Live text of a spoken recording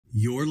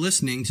You're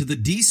listening to the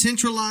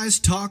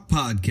Decentralized Talk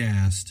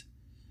Podcast,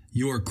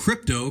 your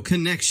crypto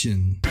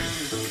connection.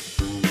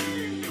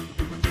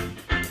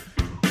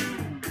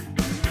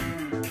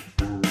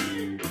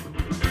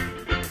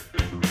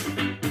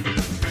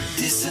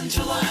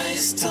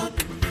 Decentralized Talk.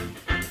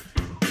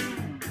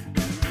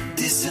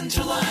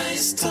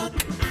 Decentralized Talk.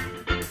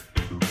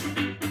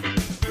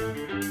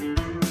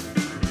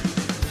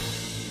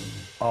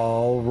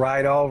 All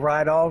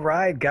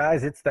right,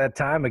 guys. It's that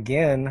time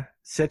again.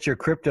 Set your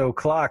crypto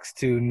clocks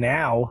to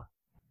now.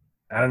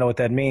 I don't know what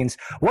that means.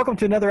 Welcome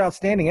to another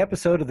outstanding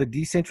episode of the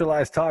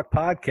Decentralized Talk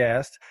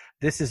Podcast.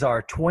 This is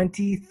our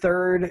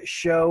 23rd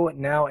show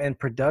now in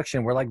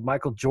production. We're like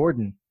Michael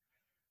Jordan.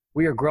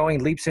 We are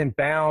growing leaps and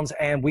bounds,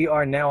 and we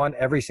are now on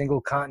every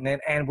single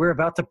continent, and we're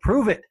about to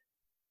prove it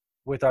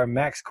with our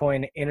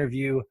MaxCoin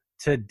interview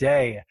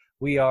today.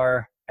 We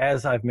are,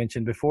 as I've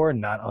mentioned before,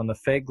 not on the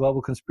fake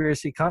global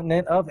conspiracy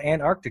continent of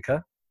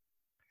Antarctica.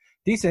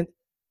 Decent.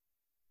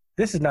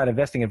 This is not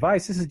investing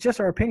advice. This is just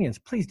our opinions.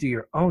 Please do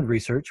your own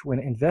research when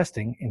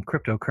investing in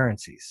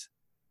cryptocurrencies.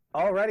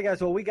 Alrighty, guys.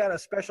 Well, we got a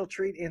special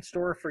treat in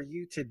store for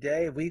you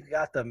today. We've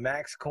got the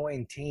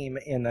MaxCoin team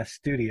in the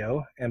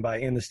studio. And by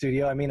in the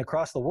studio, I mean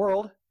across the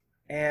world.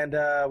 And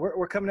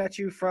we're coming at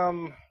you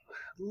from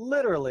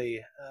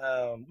literally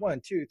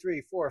 1, 2,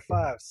 3, 4,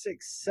 5,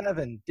 6,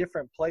 7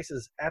 different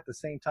places at the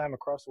same time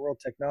across the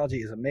world. Technology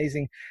is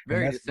amazing.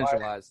 Very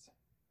decentralized.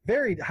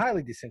 Very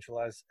highly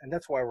decentralized. And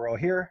that's why we're all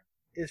here,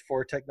 is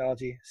for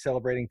technology,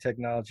 celebrating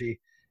technology,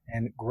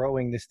 and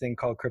growing this thing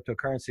called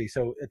cryptocurrency.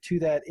 So to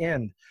that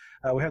end,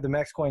 we have the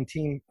MaxCoin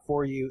team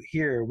for you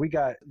here. We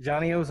got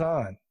Johnny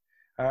Ozon.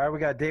 All right, we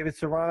got David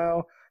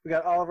Serrano. We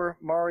got Oliver,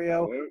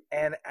 Mario,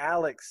 and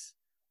Alex,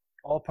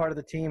 all part of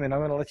the team. And I'm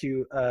going to let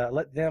you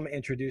let them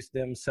introduce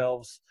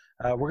themselves.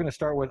 We're going to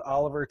start with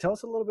Oliver. Tell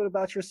us a little bit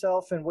about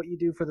yourself and what you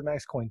do for the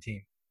MaxCoin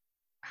team.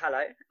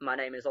 Hello, my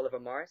name is Oliver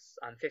Morris.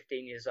 I'm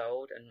 15 years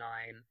old and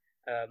I'm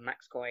a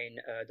MaxCoin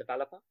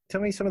developer.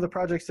 Tell me some of the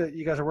projects that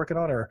you guys are working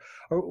on, or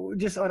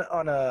just on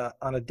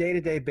a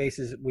day-to-day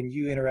basis when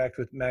you interact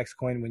with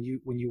MaxCoin, when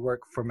you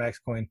work for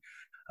MaxCoin.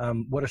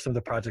 What are some of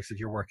the projects that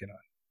you're working on?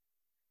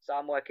 So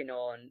I'm working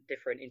on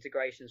different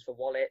integrations for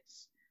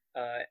wallets,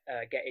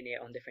 getting it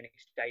on different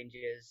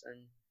exchanges,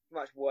 and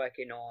pretty much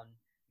working on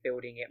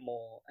building it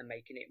more and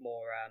making it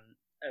more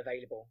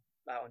available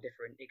on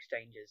different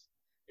exchanges,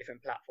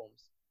 different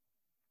platforms.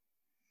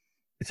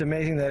 It's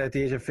amazing that at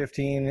the age of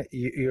 15,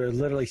 you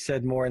literally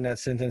said more in that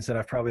sentence than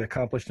I've probably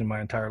accomplished in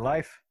my entire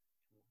life.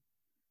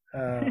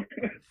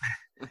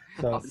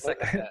 I'll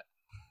second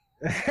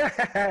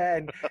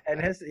that. and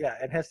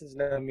Heston's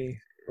known me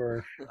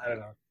for, I don't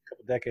know, a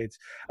couple decades.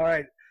 All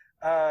right,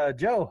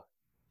 Joe,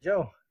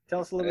 tell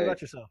us a little bit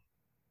about yourself.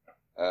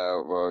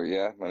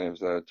 My name's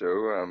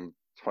Joe. I'm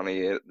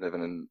 28,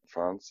 living in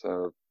France.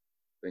 I've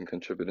been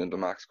contributing to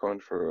MaxCoin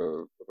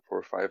for 4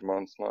 or 5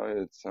 months now.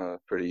 It's a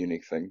pretty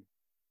unique thing.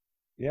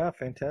 Yeah,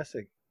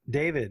 fantastic.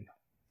 David.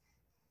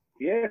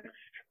 Yes.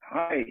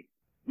 Hi.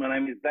 My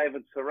name is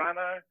David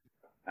Serrano.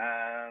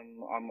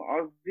 I'm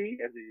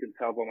Aussie, as you can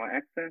tell by my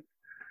accent.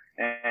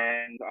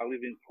 And I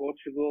live in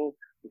Portugal,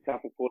 the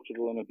south of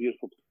Portugal, in a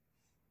beautiful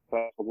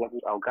place called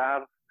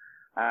Algarve.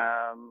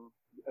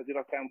 Did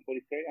I say I'm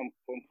 43?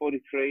 I'm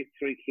 43,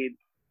 3 kids,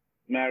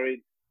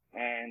 married,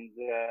 and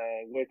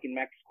working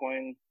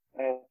MaxCoin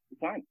full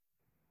time.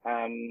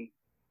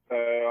 So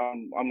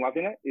I'm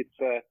loving it.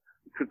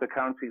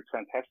 Cryptocurrency is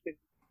fantastic.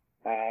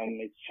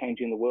 It's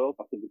changing the world.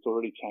 I think it's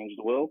already changed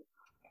the world.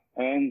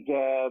 And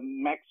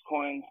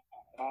MaxCoin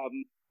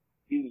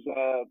is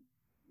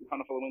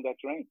kind of following that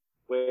dream,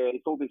 where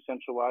it's all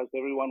decentralized.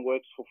 Everyone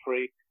works for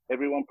free.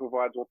 Everyone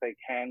provides what they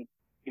can,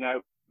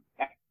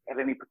 at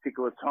any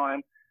particular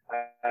time.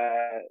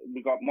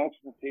 We've got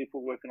multiple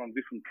people working on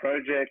different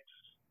projects.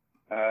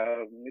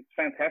 It's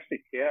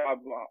fantastic. Yeah,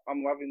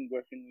 I'm loving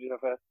working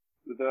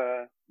with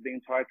the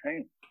entire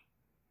team.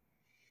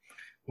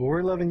 Well,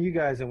 we're loving you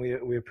guys, and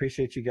we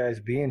appreciate you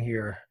guys being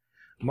here.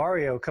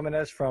 Mario, coming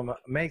at us from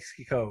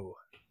Mexico.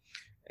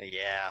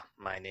 Yeah,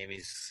 my name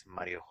is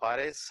Mario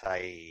Juarez.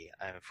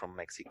 I'm from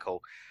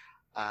Mexico.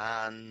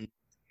 And,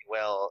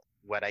 well,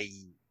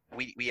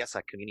 we as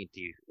a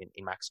community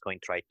in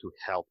MaxCoin try to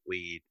help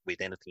with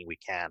anything we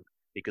can,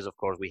 because, of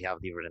course, we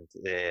have different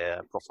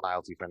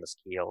profiles, different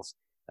skills,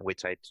 and we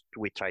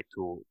try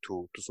to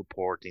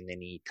support in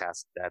any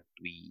task that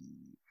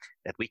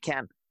we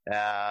can.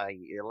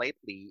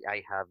 Lately,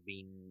 I have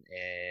been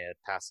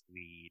tasked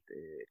with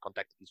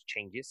contact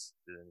exchanges.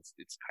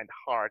 It's kind of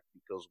hard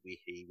because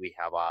we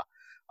have a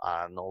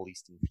no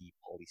listing fee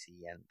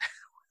policy, and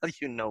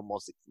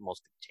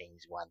most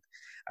exchange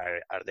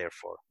are there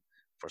for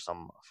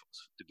some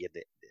to get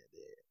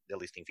the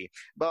listing fee.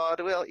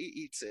 But well,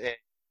 it's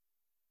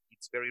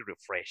very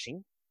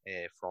refreshing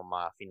from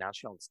a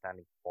financial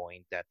standing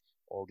point that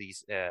all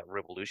this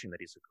revolution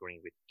that is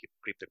occurring with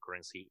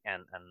cryptocurrency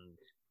and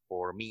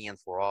for me and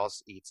for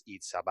us,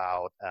 it's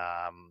about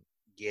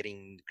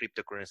getting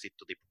cryptocurrency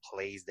to the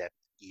place that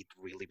it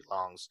really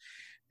belongs,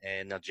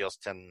 and not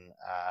just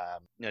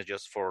not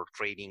just for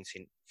tradings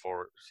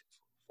for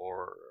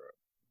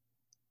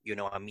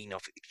a mean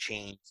of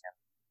exchange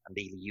and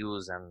daily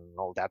use and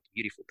all that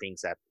beautiful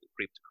things that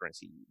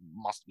cryptocurrency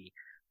must be.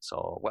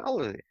 So, well,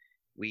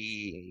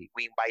 we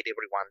invite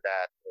everyone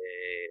that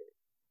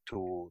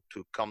to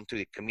come to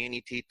the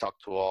community, talk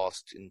to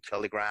us in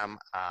Telegram,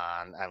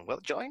 and well,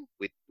 join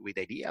with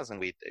ideas and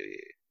with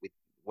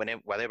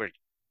whatever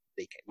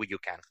you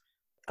can.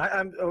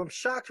 I'm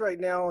shocked right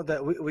now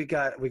that we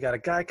got a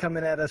guy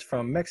coming at us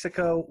from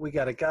Mexico. We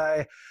got a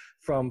guy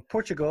from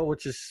Portugal,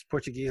 which is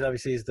Portuguese,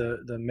 obviously, is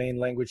the main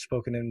language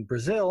spoken in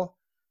Brazil,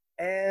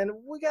 and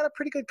we got a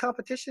pretty good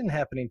competition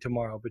happening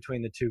tomorrow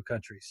between the two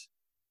countries.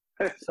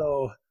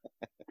 So,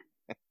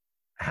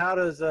 how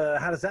does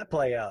that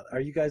play out? Are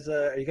you guys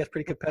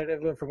pretty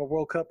competitive from a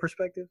World Cup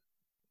perspective?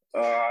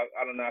 I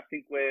don't know. I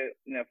think we're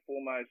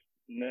foremost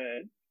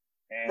nerds.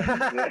 And,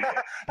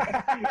 I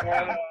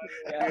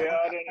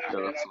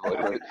don't know.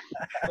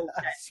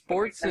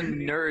 Sports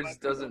and nerds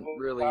doesn't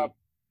really.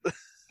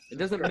 It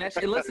doesn't mesh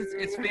unless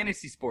it's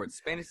fantasy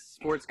sports. Fantasy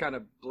sports kind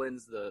of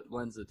blends the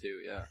two.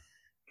 Yeah.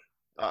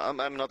 I'm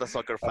not a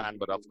soccer fan,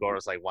 but of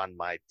course I want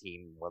my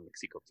team,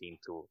 Mexico team,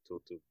 to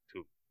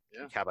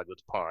have a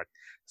good part.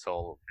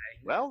 So,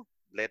 well,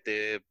 let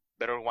the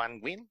better one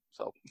win.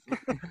 So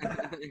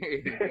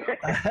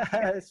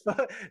it's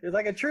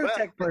like a true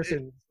tech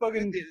person,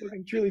 spoken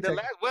truly tech.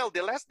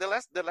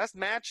 The last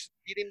match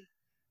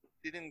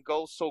didn't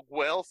go so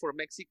well for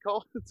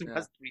Mexico. It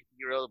was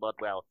 3-0, but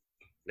well,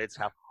 let's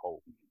have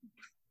hope.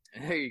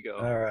 There you go.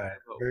 All right,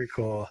 very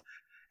cool.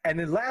 And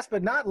then last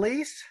but not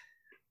least,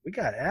 we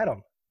got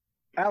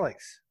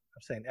Alex,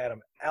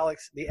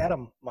 the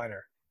Atom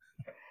Miner.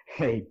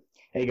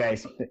 Hey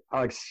guys,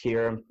 Alex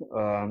here.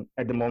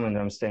 At the moment,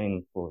 I'm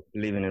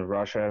living in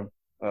Russia.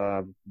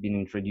 Been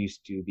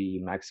introduced to the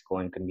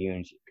MaxCoin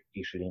community,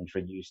 officially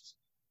introduced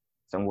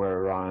somewhere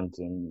around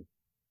in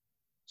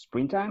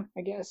springtime,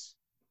 I guess.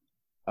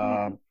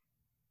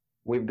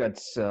 We've got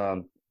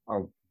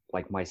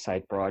my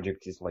side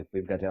project is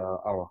we've got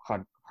our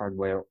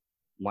hardware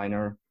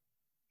miner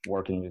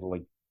working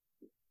with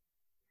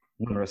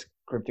numerous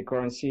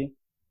cryptocurrency.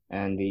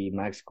 And the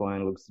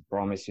MaxCoin looks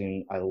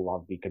promising. I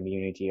love the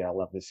community. I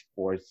love the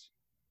support.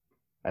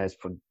 As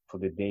for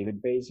the daily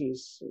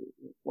basis,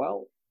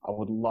 well, I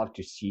would love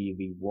to see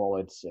the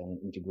wallets and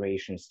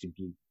integrations to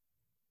be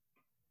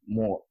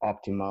more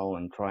optimal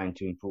and trying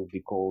to improve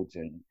the codes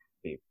and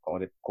the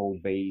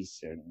code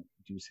base and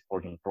do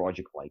supporting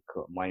project like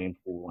mining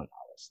pool and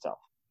other stuff.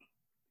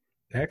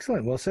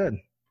 Excellent. Well said.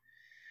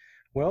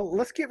 Well,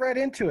 let's get right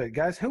into it,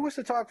 guys. Who wants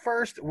to talk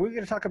first? We're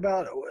going to talk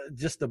about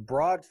just the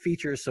broad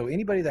features. So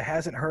anybody that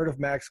hasn't heard of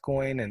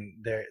MaxCoin and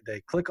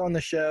they click on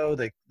the show,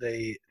 they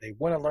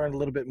want to learn a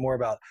little bit more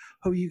about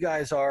who you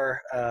guys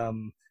are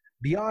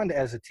beyond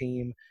as a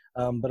team,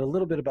 but a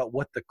little bit about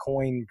what the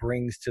coin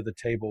brings to the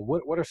table.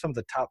 What are some of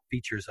the top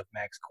features of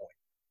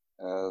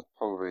MaxCoin?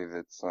 Probably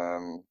it's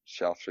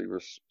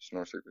SHA-3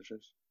 snore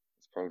signatures.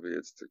 It's probably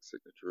its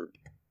signature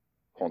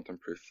quantum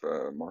proof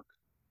mark.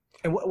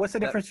 And what's the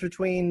difference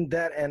between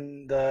that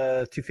and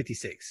the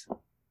 256?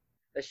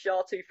 The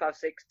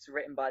SHA-256 is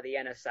written by the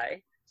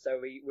NSA, so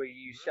we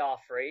use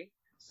SHA-3.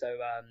 So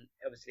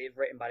obviously it's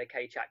written by the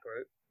K-Chat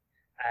group,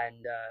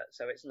 and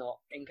so it's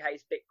not in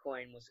case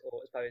Bitcoin was, or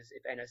I suppose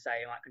if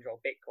NSA might control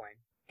Bitcoin,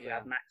 we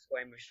have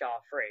MaxCoin with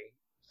SHA-3,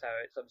 so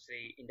it's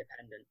obviously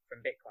independent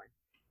from Bitcoin,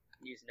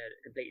 using a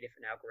completely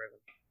different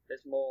algorithm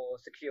that's more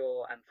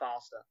secure and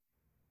faster.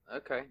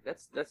 Okay,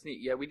 that's neat.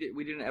 Yeah, we did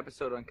an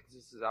episode on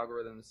consensus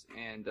algorithms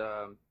and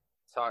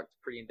talked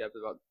pretty in depth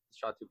about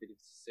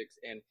SHA-256,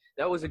 and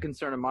that was a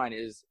concern of mine.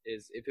 Is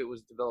if it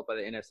was developed by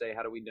the NSA,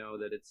 how do we know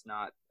that it's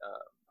not?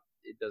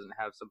 It doesn't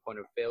have some point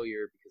of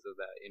failure because of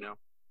that, you know?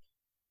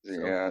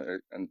 Yeah,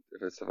 and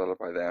if it's developed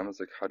by them, it's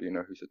like, how do you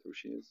know who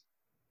Satoshi is?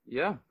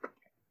 Yeah,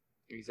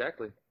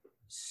 exactly.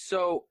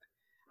 So,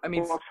 I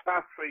mean, well,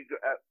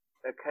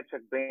 SHA-3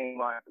 Ketchup being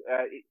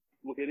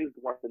look, it is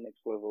the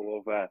next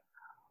level of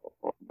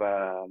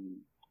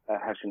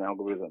hashing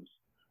algorithms.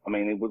 I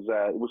mean, it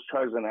was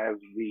chosen as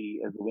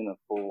the winner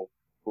for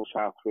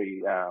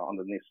SHA-3 on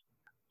the NIST.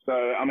 So,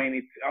 I mean,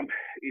 it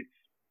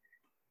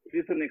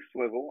is the next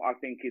level. I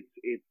think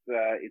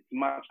it's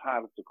much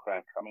harder to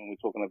crack. I mean,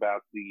 we're talking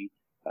about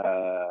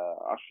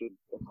I should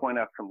point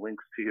out some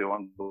links to you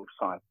on the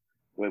website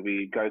where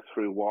we go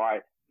through why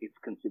it's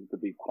considered to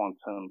be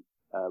quantum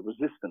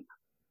resistant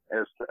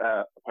as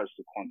opposed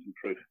to quantum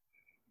proof.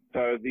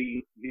 So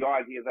the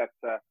idea that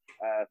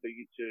for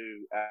you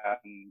to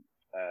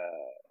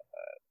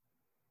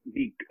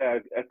the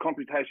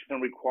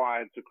computation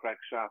required to crack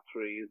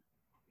SHA-3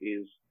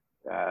 is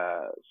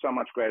so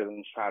much greater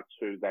than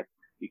SHA-2 that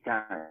you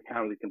can't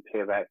really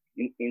compare that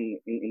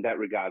in that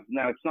regard.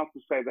 Now, it's not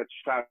to say that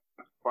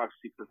SHA-5/6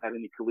 has had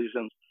any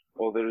collisions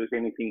or there is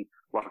anything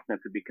like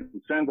that to be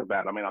concerned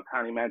about. I mean, I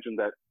can't imagine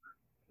that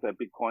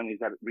Bitcoin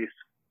is at risk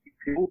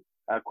until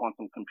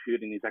quantum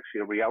computing is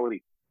actually a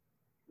reality.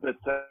 But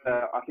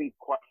I think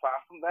quite far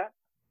from that.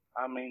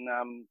 I mean,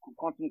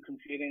 quantum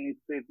computing,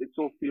 it's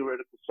all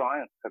theoretical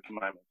science at the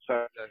moment.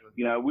 So,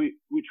 you know, we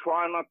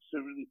try not to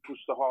really push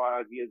the whole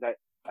idea that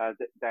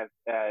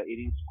it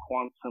is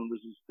quantum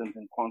resistant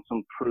and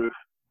quantum proof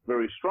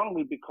very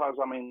strongly because,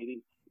 I mean, it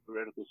is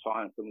theoretical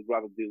science and we'd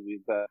rather deal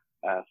with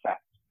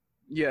facts.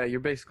 Yeah, you're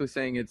basically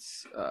saying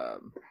it's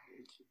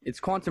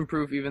quantum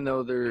proof, even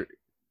though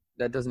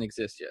that doesn't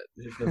exist yet.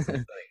 There's no such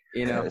thing.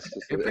 You know, you're It's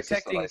just a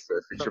protecting. nice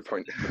future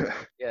point.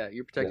 Yeah,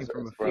 you're protecting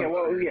from a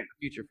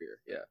future fear.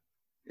 Yeah.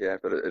 Yeah,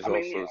 but it's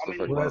also stuff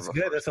like Well, that's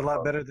good. That's a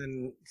lot better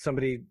than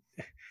somebody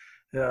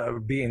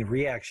being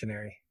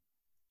reactionary.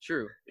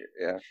 True.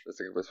 Yeah, it's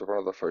one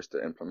of the first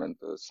to implement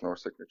the Schnorr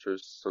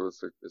signatures, so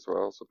it's as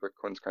well. So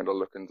Bitcoin's kind of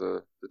looking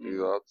to do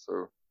that.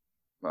 So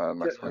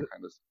MaxCoin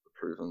kind of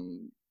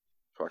proven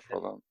track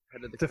for that.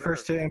 The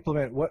first to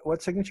implement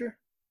what signature?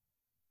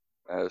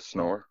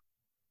 Schnorr.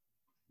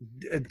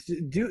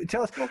 Do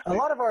tell us. A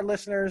lot of our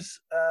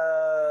listeners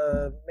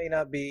may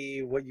not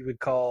be what you would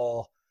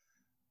call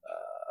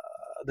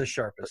the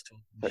sharpest.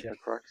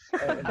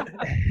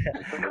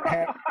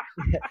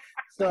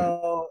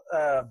 So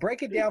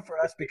break it down for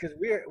us because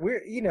we're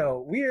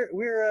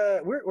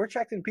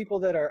attracting people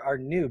that are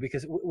new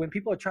because when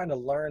people are trying to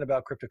learn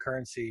about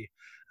cryptocurrency,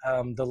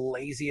 the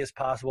laziest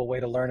possible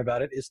way to learn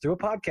about it is through a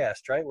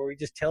podcast, right? Where we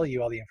just tell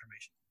you all the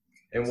information.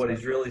 And what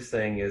he's really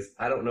saying is,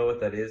 I don't know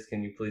what that is.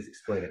 Can you please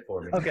explain it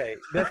for me? Okay,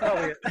 that's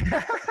probably it.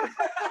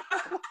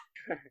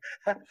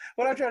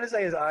 What I'm trying to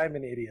say is I'm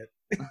an idiot.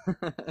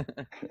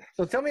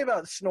 So tell me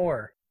about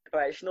Schnorr.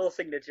 Right, Schnorr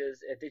signature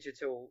is a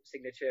digital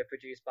signature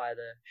produced by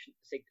the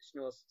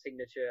Schnorr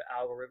signature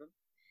algorithm.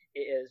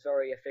 It is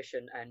very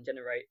efficient and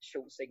generates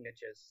short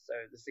signatures, so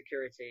the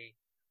security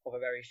of a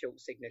very short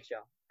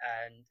signature,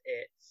 and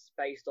it's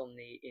based on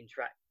the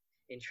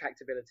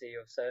intractability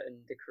of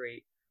certain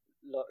discrete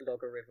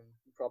logarithm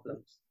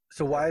problems.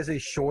 So why is a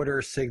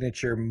shorter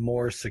signature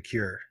more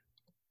secure?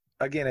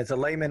 Again, as a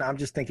layman, I'm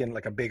just thinking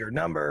like a bigger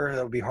number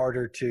that would be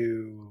harder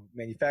to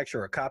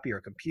manufacture or copy or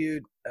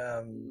compute.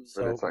 But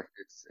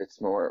it's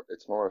more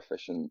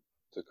efficient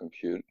to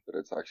compute, but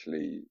it's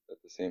actually at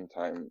the same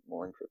time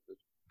more encrypted.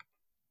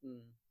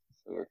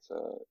 So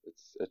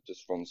it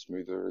just runs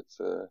smoother. It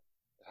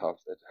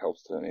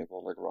helps to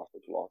enable like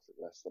rapid blocks at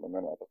less than a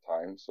minute at a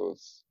time. So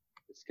its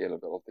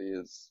scalability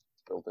is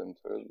built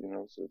into it,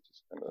 so it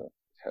just kind of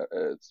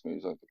it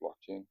smooths out the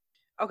blockchain.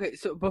 Okay,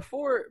 so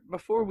before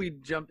we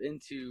jump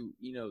into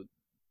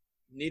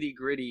nitty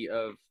gritty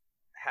of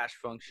hash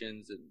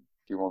functions, and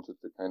if you wanted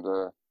to kind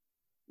of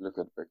look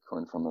at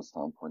Bitcoin from the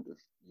standpoint of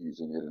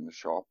using it in the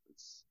shop,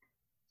 it's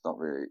not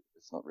really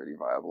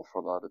viable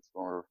for that. It's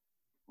more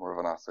of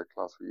an asset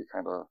class where you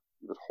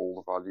would hold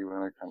the value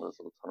in it, kind of as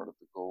an alternative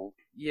to gold.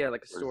 Yeah,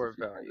 like a store of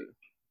value.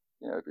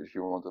 But if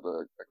you wanted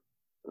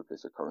a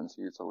piece of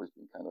currency, it's always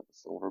been kind of a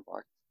silver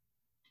backed.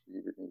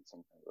 You would need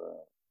some kind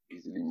of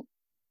easily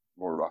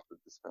more rapid,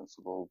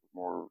 dispensable,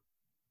 more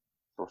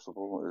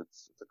sourceable.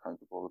 It's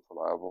accountable, it's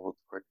reliable,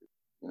 it's quick. It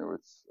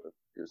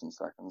appears in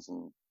seconds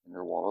in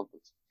your wallet.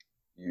 But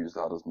use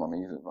that as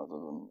money rather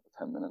than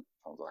a 10-minute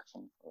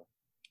transaction.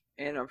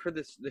 And I've heard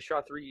the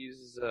SHA-3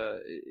 uses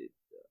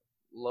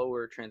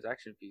lower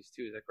transaction fees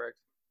too. Is that correct?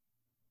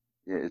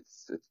 Yeah,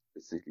 it's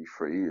basically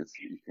free. If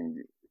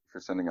you're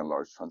sending a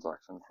large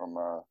transaction from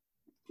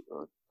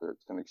to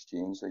an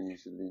exchange, they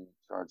usually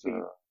charge a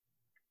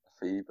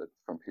fee, but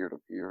from peer to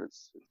peer, it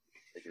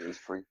is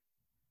free.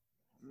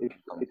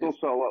 It's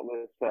also a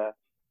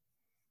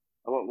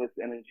lot less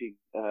energy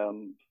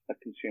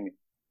consuming.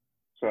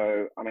 So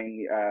I mean,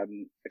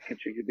 you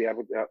could be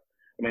able to. I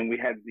mean, we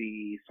had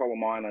the solar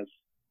miners.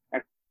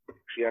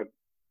 Actually,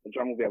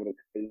 John will be able to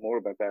tell you more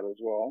about that as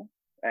well.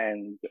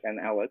 And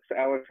Alex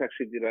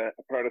actually did a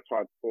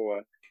prototype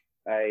for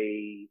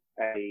a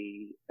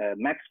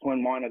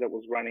MaxCoin miner that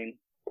was running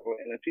for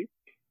energy.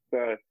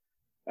 So,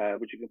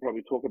 which you can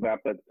probably talk about,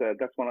 but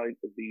that's one of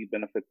the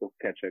benefits of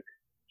Ketchuk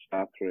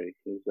SHA-3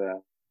 is,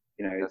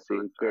 it's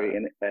very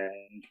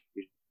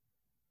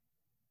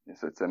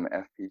Yes, it's an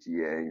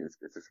FPGA. It's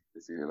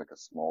basically like a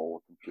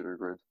small computer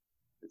grid.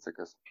 It's like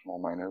a small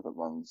miner that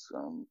runs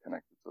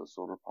connected to a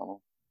solar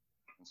panel,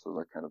 and so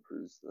that kind of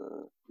proves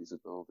the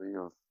feasibility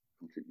of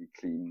completely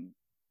clean,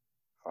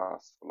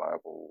 fast,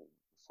 reliable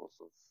source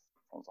of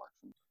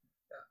transactions.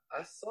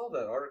 I saw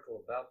that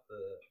article about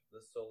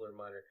the solar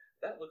miner.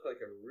 That looked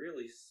like a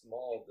really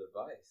small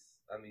device.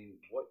 I mean,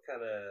 what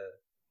kind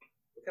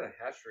of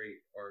hash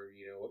rate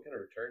what kind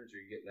of returns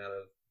are you getting out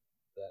of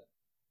that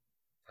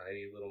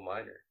tiny little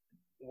miner?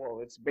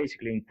 Well, it's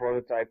basically in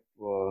prototype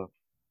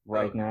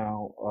right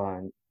now.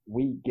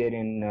 We get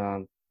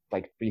in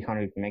like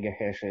 300 mega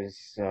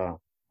hashes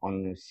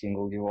on a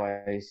single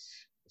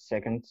device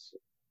seconds,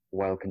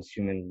 while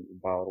consuming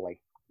about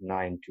like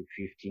 9 to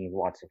 15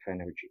 watts of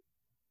energy.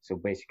 So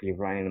basically,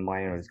 running a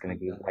miner is going to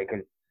be like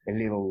a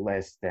little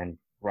less than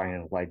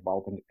running a light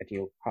bulb at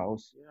your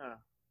house. Yeah,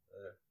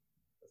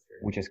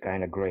 which is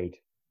kind of great.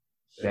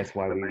 That's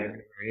why we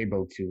were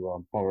able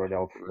to power it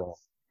off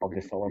of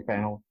the solar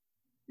panel.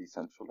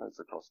 Decentralized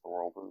across the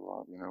world as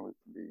well. It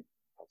can be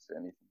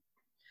anything.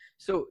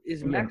 So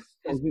is Yeah.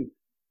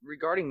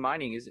 regarding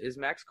mining, is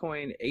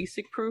MaxCoin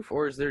ASIC proof,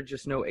 or is there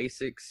just no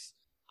ASICs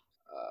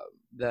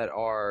that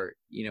are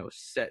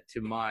set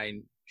to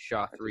mine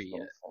SHA-3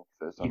 yet?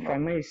 If I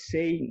may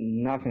say,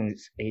 nothing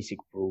is ASIC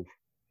proof.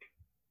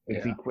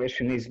 Yeah. The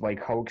question is like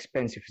how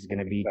expensive it's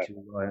going to be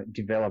to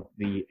develop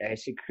the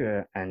ASIC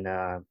and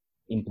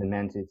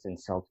implement it and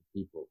sell to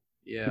people.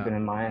 Yeah. Keeping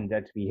in mind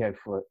that we have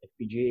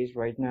FPGAs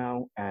right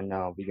now, and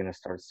we're going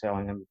to start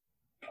selling them.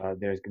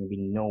 There's going to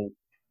be no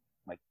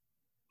like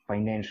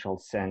financial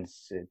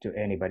sense to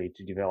anybody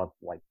to develop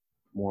like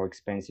more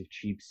expensive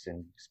chips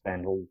and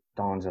spend all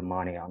tons of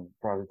money on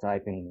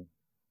prototyping,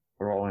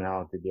 rolling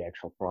out the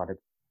actual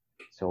product.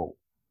 So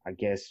I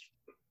guess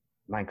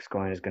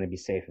MaxCoin is going to be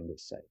safe on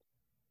this side.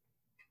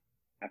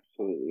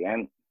 Absolutely,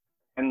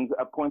 and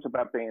a point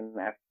about being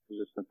ASIC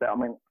resistant. I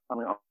mean,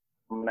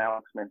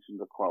 Alex mentioned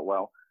it quite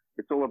well.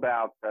 It's all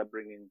about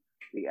bringing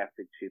the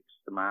ASIC chips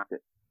to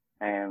market,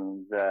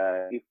 and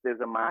if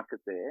there's a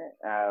market there,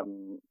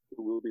 it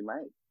will be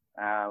made.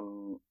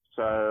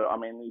 So I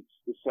mean,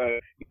 so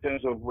in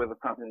terms of whether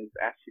something is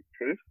ASIC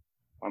proof,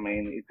 I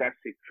mean, it's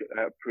ASIC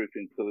proof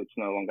until it's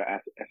no longer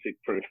ASIC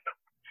proof.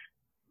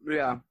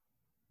 Yeah,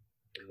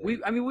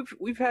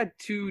 we've had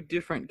two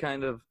different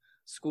kind of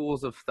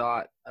schools of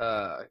thought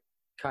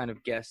kind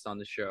of guests on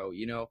the show.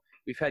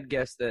 We've had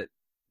guests that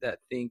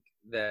think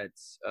that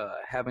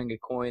having a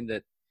coin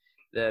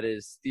that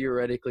is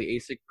theoretically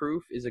ASIC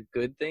proof is a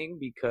good thing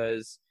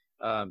because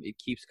it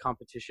keeps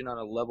competition on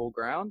a level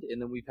ground.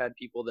 And then we've had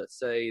people that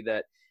say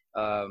that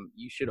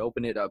you should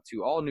open it up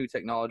to all new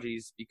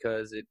technologies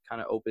because it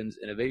kind of opens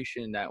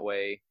innovation that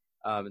way,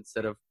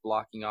 instead of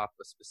blocking off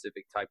a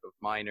specific type of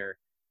miner,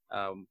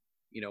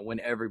 when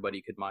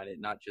everybody could mine it,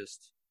 not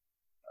just.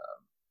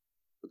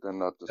 But then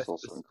that just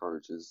also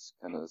encourages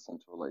kind of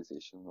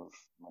centralization of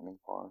mining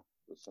power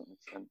to a certain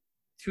extent.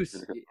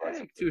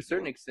 To a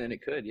certain extent,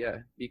 it could,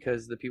 yeah,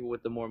 because the people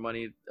with the more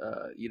money,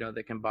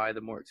 that can buy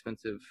the more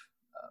expensive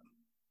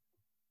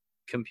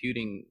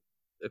computing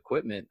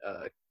equipment,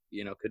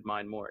 could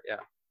mine more,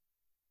 yeah.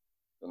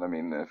 And I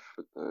mean,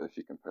 if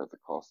you compare the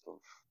cost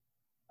of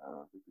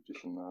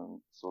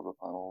reproducing solar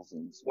panels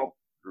and small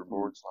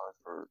boards now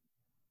for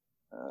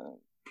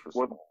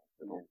small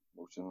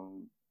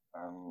motion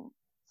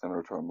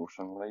similar to a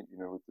motion light,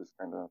 it just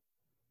kind of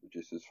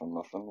reduces from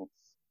nothing.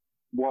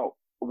 Well,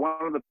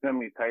 one of the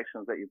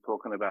permutations that you're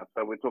talking about,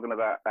 so we're talking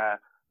about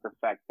the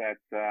fact that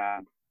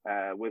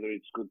whether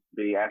it's good to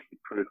be ASIC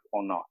proof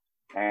or not,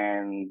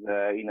 and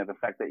the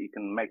fact that you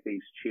can make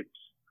these chips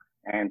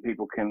and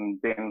people can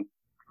then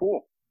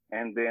fork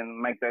and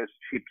then make those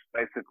chips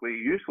basically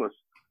useless.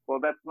 Well,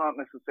 that's not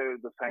necessarily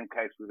the same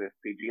case with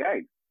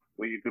FPGAs,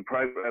 where you could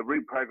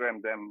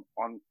reprogram them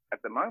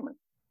at the moment.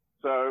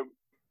 So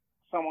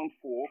someone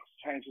forks,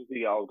 changes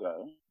the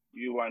algo,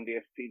 you own the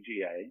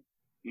FPGA,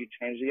 you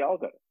change the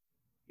algo.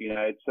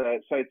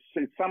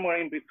 It's somewhere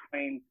in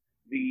between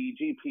the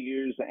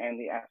GPUs and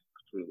the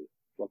ASICs, really.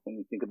 Like when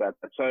you think about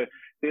that. So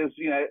there's,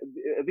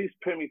 these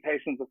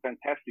permutations are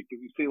fantastic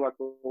because you see like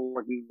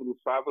these little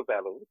cyber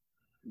battles,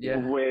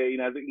 where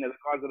the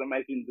guys that are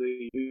making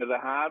the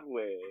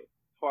hardware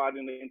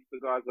fighting against the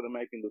guys that are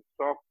making the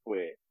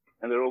software,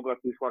 and they're all got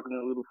this like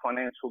little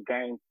financial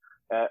gain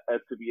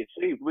to be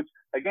achieved. Which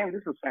again,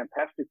 this is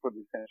fantastic for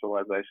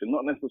decentralization.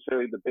 Not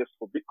necessarily the best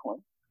for Bitcoin,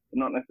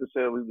 not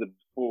necessarily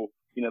for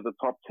the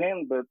top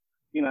 10, but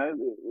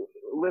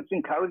let's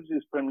encourage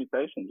these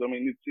permutations. I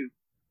mean,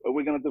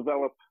 we're going to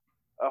develop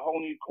a whole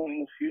new coin in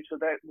the future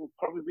that will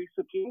probably be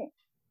superior.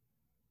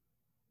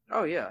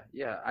 Oh yeah.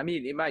 I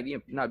mean, it might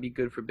not be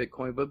good for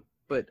Bitcoin,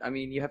 but I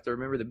mean, you have to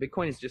remember that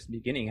Bitcoin is just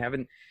beginning.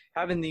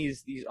 Having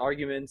these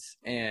arguments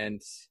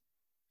and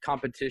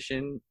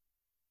competition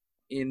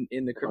in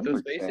the crypto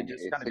space, it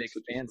just kind of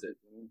expands it.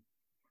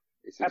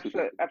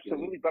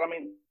 Absolutely, but I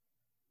mean,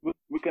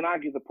 we can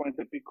argue the point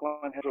that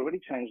Bitcoin has already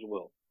changed the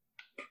world.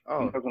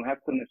 Oh, it doesn't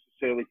have to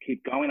necessarily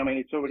keep going. I mean,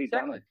 it's already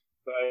done it.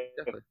 So,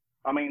 definitely.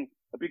 I mean,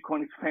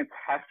 Bitcoin is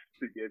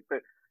fantastic.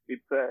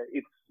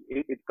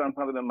 It's done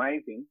something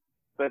amazing.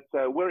 But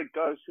where it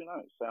goes, who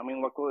knows? So, I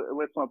mean,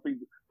 let's not be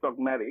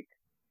dogmatic,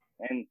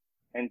 and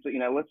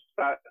let's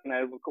start,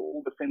 look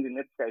all defending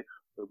Netscape,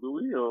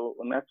 Louis or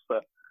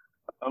Napster.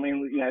 I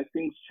mean,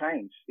 things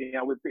change.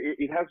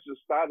 It has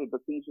just started,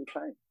 but things will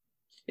change.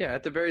 Yeah,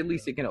 at the very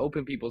least, it can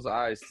open people's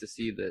eyes to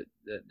see that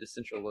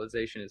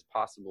decentralization is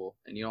possible,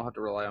 and you don't have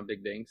to rely on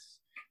big banks,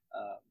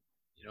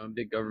 and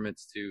big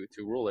governments to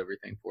rule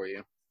everything for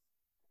you.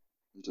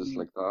 Just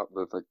like that,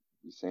 but like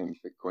you're saying,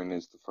 Bitcoin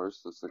is the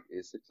first. It's like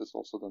ASICs is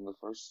also then the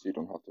first. You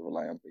don't have to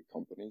rely on big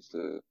companies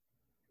to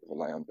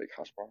rely on big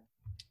hash power.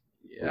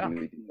 Yeah,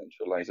 you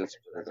decentralize it,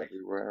 spread it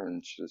everywhere,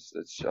 and it's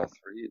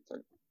SHA-3.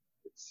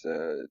 It's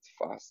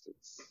fast.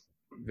 It's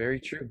very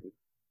true.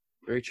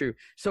 Very true.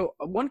 So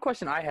one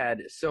question I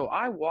had. So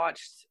I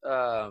watched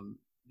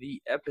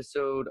the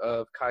episode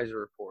of Kaiser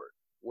Report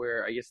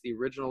where I guess the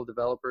original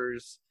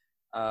developers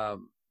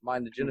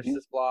mined the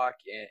Genesis block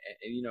and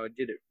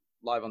did it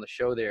live on the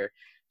show there.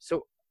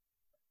 So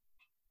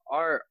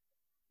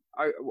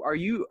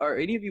Are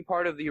any of you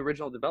part of the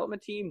original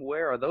development team?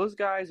 Where are those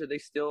guys? Are they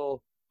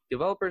still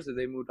developers? Have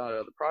they moved on to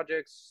other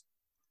projects?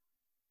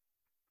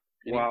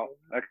 Well,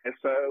 okay,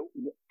 so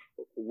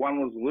one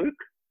was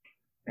Luke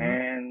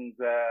and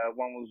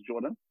one was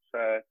Jordan.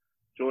 So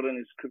Jordan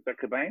is Crypto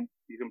Cobain.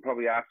 You can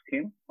probably ask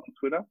him on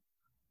Twitter.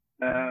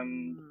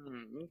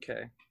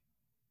 Okay.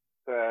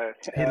 So,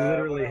 He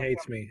literally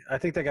hates me. I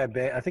think that guy.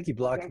 I think he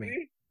blocked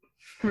me.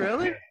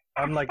 Really?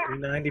 I'm like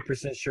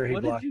 90% sure he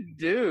What blocked did you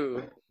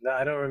do? No,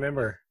 I don't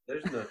remember.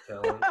 There's no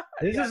telling.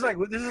 This is like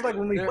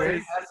when we What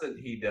played. hasn't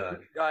he done?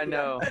 I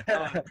know.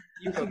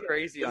 You go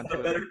crazy on That's a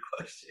Twitter. better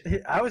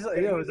question. I was,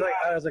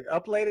 I was like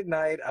up late at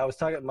night. I was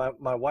talking.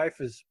 My wife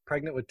is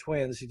pregnant with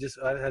twins.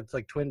 I had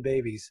like twin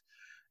babies,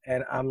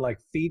 and I'm like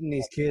feeding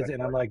these kids,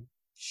 and I'm like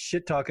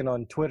shit talking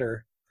on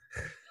Twitter,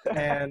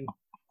 and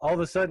all of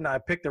a sudden I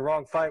picked the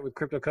wrong fight with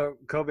Crypto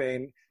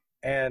Cobain,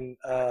 and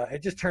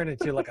it just turned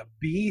into like a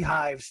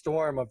beehive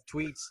storm of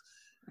tweets.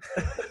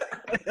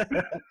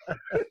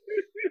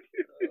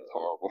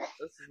 Horrible.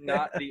 This is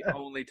not the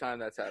only time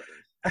that's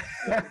happened.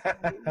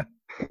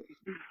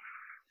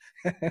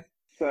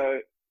 So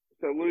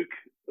Luke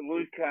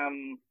moved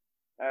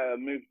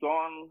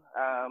on.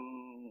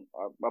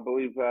 I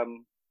believe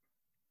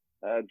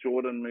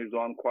Jordan moved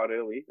on quite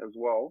early as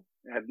well.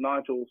 We had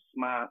Nigel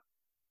Smart,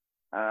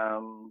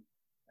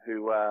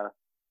 who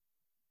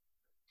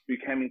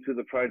came into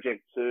the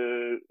project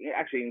to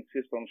actually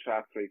insist on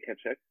SHA-3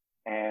 Ketchuk.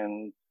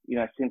 And,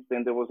 since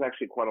then there was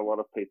actually quite a lot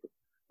of people.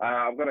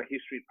 I've got a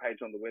history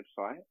page on the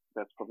website.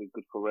 That's probably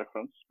good for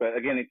reference. But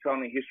again, it's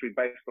only history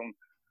based on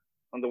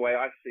the way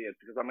I see it,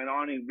 because I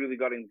only really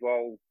got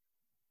involved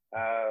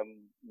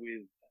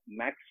with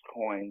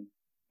MaxCoin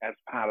as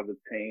part of the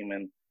team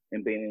and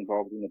being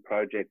involved in the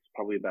project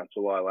probably about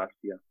July last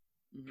year.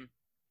 Mm-hmm.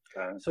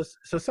 So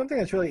something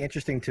that's really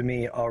interesting to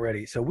me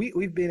already. So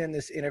we've been in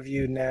this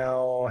interview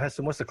now.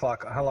 Heston, what's the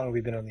clock? How long have we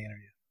been on the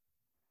interview?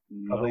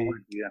 Probably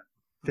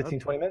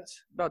 15, 20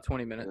 minutes? About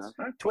 20 minutes.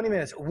 Yeah. 20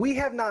 minutes. We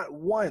have not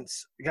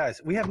once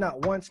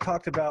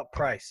talked about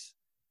price.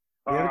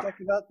 We haven't talked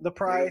about the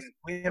price.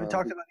 We haven't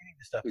talked about any of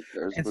this stuff.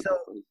 And so,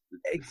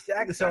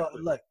 exactly. So,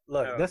 look,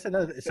 that's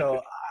another.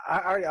 So,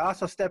 I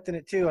also stepped in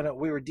it too. And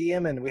we were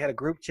DMing. We had a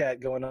group chat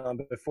going on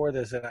before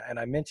this. And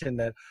I mentioned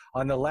that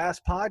on the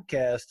last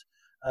podcast,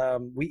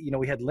 we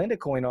had Linda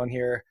Coin on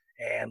here.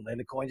 And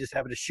Linda Coin just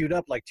happened to shoot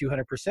up like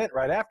 200%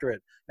 right after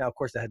it. Now, of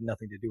course, that had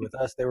nothing to do with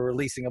us. They were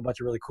releasing a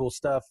bunch of really cool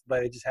stuff,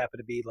 but it just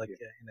happened to be like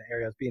in the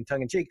area of being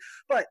tongue-in-cheek.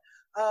 But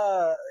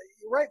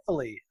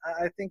rightfully,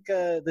 I think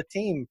the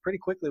team pretty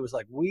quickly was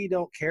like, we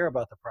don't care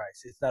about the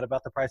price. It's not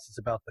about the price. It's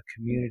about the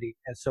community.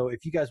 And so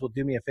if you guys will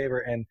do me a favor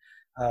and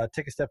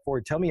take a step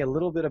forward, tell me a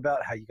little bit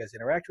about how you guys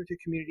interact with your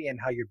community and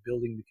how you're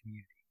building the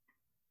community.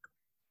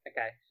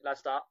 Okay, so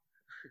let's start.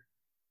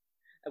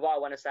 What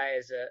I want to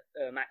say is that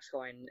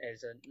MaxCoin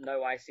is a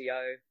no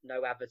ICO,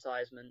 no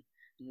advertisement,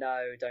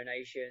 no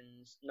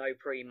donations, no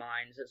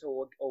pre-mines. It's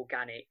all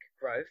organic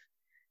growth.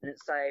 And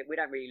it's we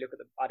don't really look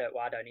at I don't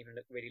even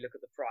really look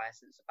at the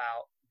price. It's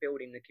about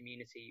building the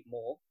community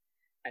more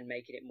and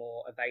making it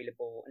more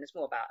available. And it's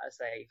more about,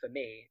 for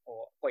me,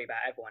 or probably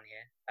about everyone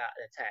here, about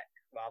the tech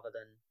rather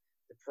than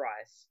the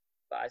price.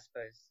 But I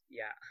suppose,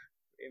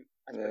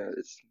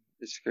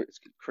 it's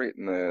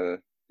creating the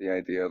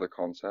idea, the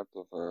concept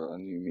of a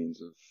new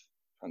means of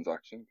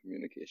transaction,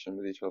 communication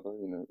with each other.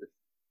 If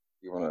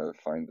you want to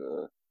find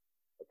a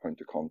point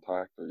of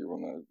contact, or you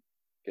want to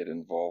get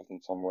involved in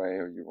some way,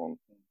 or you want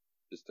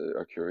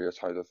are curious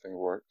how the thing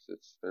works,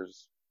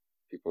 there's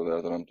people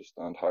there that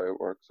understand how it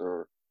works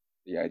or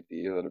the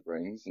idea that it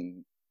brings,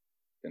 and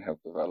can help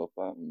develop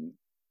that and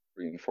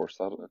reinforce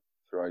that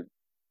throughout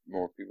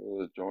more people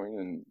that join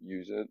and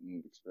use it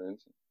and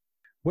experience it.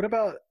 What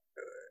about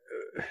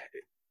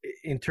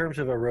in terms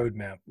of a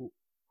roadmap?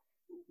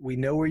 We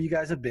know where you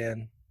guys have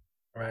been,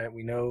 right?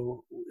 We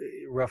know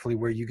roughly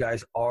where you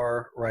guys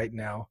are right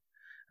now.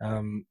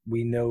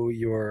 We know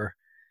your,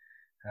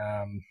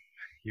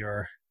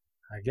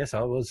 I guess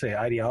I will say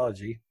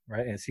ideology,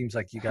 right? And it seems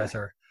like you guys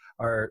are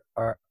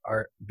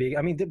big.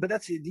 But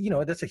that's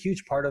that's a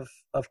huge part of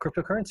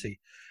cryptocurrency.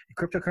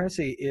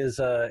 Cryptocurrency is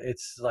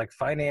it's like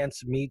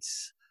finance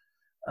meets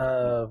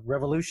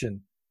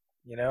revolution.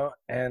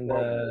 And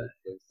the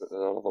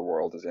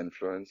world is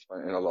influenced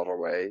in a lot of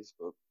ways,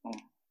 but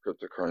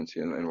cryptocurrency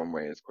in one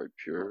way is quite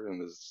pure,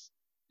 and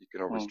you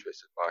can always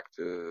trace it back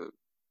to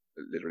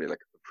literally like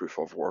the proof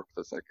of work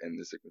that's like in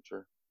the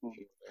signature.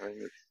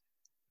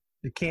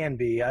 It can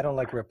be. I don't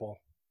like Ripple.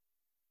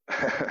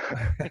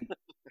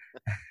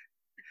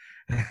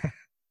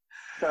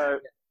 So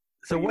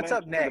what's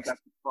up next? About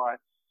the price.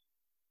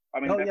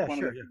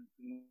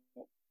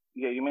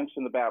 You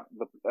mentioned about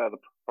the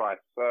price.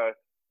 So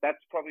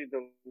that's probably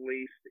the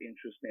least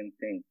interesting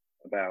thing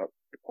about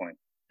Bitcoin.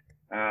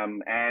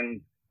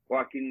 And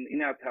like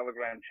in our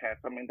Telegram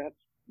chats,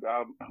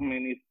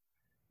 if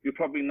you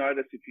probably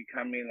notice if you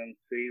come in and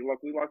see,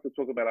 like, we like to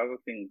talk about other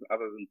things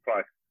other than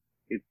price.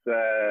 It's,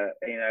 we're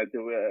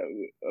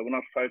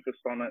not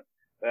focused on it.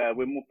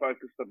 we're more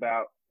focused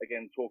about,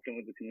 again, talking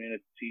with the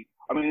community.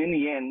 I mean, in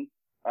the end,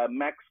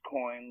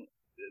 MaxCoin,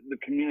 the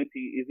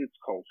community is its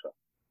culture.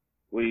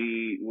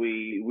 We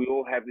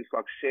all have this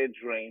like shared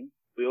dream.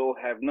 We all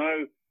have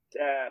no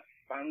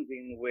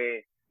funding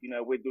where, you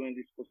know, we're doing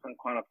this for some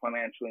kind of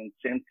financial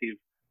incentive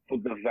for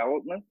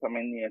development. I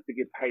mean, yeah, to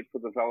get paid for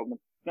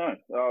development. No,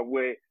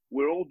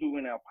 we're all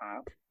doing our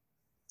part,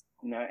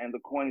 you know, and the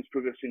coin is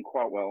progressing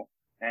quite well,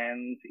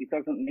 and it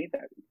doesn't need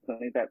that. It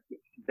doesn't need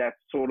that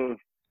sort of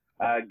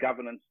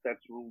governance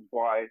that's ruled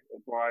by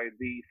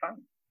the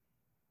fund.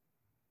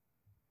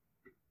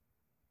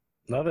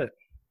 Love it.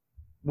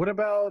 What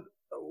about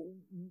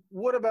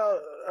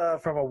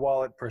from a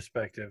wallet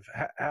perspective?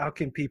 How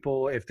can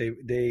people, if they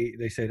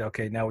say,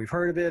 okay, now we've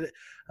heard of it,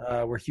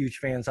 we're huge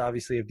fans,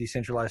 obviously, of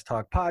Decentralized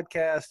Talk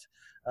podcast.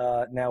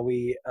 Now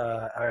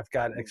I've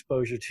got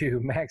exposure to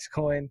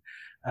MaxCoin.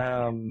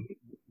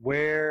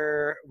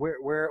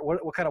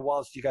 What kind of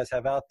wallets do you guys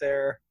have out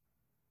there?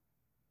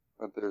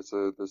 There's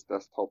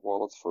desktop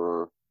wallets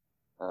for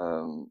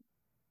Microsoft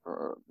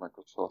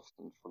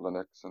and for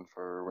Linux and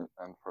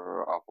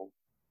for Apple.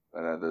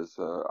 And then there's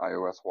an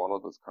iOS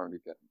wallet that's currently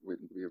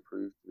waiting to be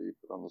approved to be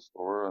put on the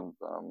store, and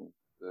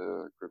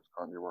the group's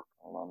currently working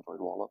on an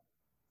Android wallet.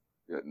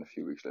 Get in a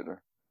few weeks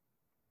later.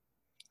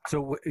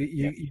 So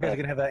you guys are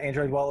gonna have that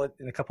Android wallet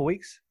in a couple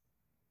weeks?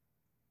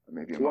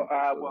 Maybe a month.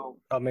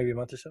 Maybe a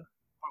month or so.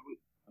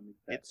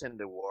 It's in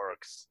the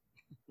works.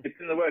 It's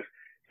in the works.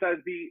 So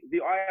the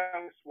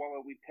iOS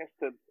wallet we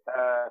tested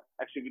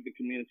actually with the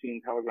community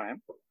in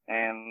Telegram,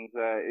 and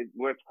it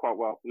worked quite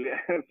well.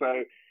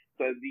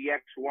 So the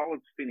actual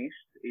wallet's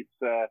finished. It's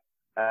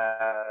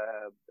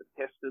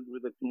tested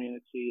with the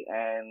community,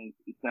 and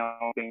it's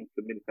now being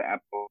submitted to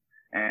Apple.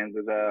 And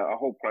there's a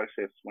whole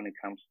process when it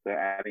comes to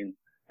adding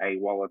a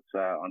wallet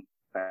on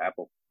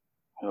Apple,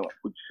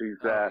 which is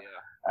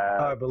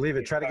I believe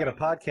it. Try to get a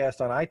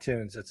podcast on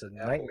iTunes. It's a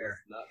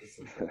nightmare.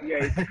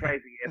 Yeah, it's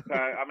crazy. So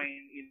I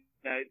mean, you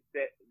know,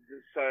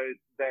 so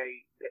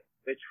they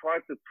try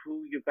to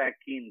pull you back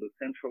in, the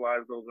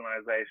centralized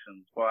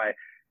organizations, by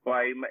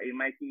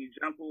making you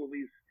jump all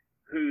these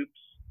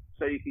hoops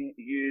so you can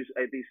use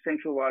a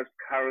decentralized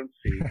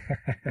currency.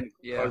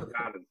 Yeah.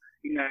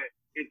 You know,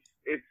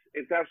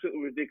 it's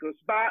absolutely ridiculous,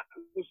 but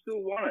we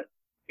still want it.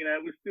 You know,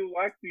 we still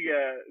like the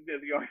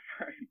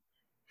iPhone.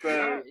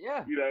 So,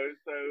 you know,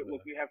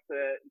 look, we have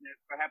to, you know,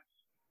 perhaps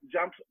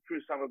jump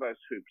through some of those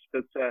hoops,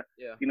 but,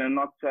 you know,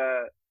 not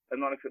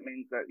if it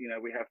means that, you know,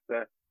 we have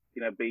to,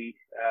 you know, be,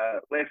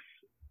 less,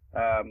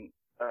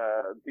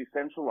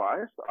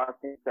 decentralized. I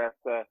think that,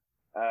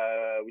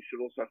 we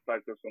should also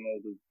focus on all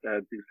the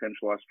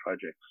decentralized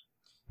projects.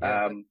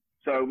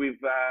 So we've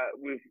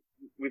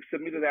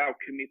submitted our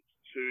commits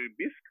to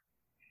BISC.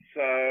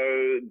 So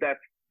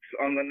that's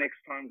on the next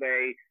time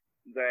they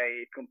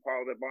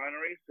compile their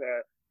binaries.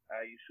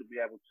 You should be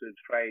able to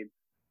trade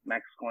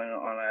MaxCoin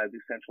on a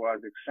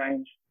decentralized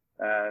exchange.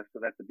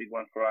 So that's a big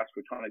one for us.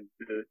 We're trying to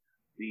do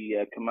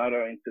the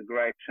Komodo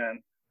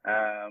integration,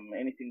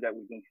 anything that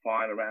we can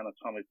find around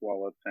atomic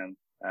wallets and,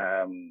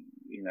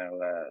 you know,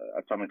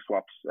 atomic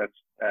swaps. That's,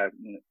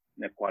 you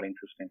know, quite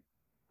interesting.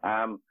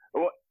 And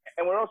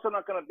we're also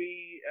not going to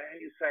be,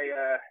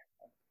 I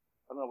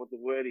don't know what the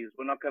word is.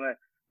 We're not going to,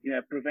 you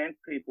know, prevent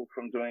people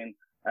from doing,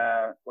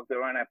 like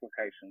their own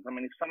applications. I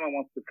mean, if someone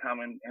wants to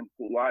come and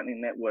put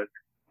Lightning Network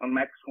on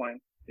MaxCoin,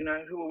 you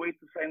know, who are we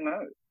to say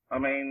no? I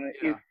mean,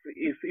 if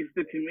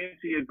the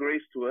community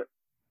agrees to it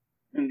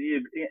and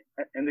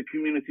the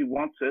community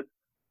wants it,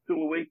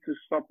 who are we to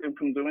stop them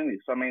from doing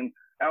this? I mean,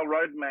 our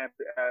roadmap,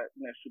 you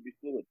know, should be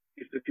fluid.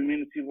 If the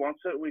community wants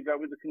it, we go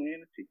with the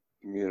community.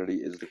 Community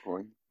is the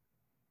coin.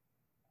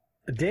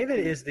 David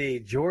is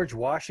the George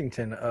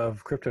Washington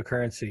of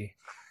cryptocurrency.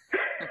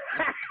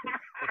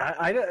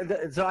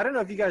 So I don't know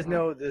if you guys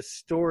know this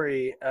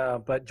story,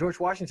 but George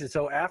Washington.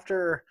 So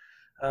after,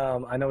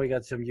 I know we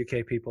got some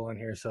UK people in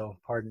here, so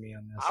pardon me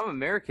on this. I'm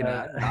American.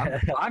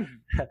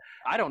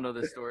 I don't know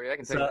this story. I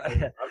can say.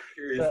 I'm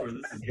curious where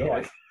this is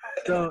going.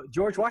 So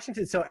George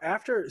Washington. So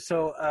after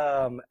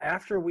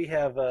we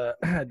have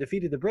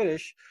defeated the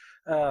British,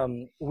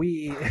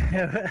 we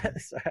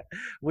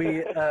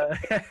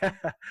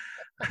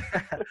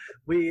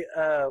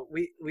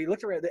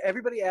looked around.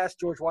 Everybody asked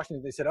George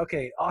Washington. They said,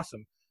 "Okay,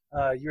 awesome.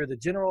 You're the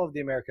general of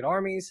the American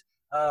armies.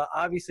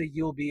 Obviously,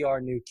 you'll be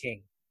our new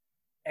king."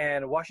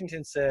 And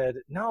Washington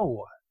said,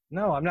 "No,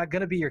 I'm not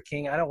going to be your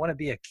king. I don't want to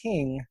be a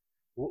king.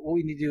 What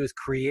we need to do is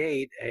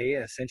create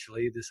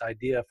essentially this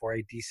idea for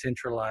a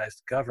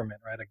decentralized government,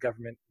 right? A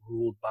government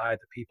ruled by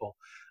the people,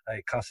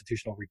 a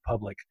constitutional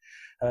republic."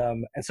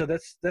 And so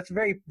that's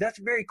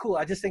very cool.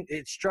 I just think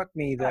it struck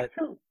me that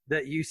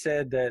you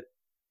said that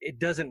it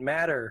doesn't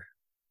matter.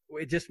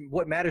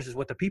 What matters is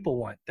what the people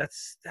want.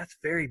 That's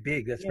very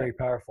big. That's very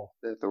powerful.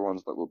 They're the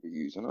ones that will be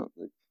using it.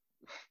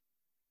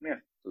 Yeah.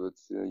 So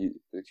it's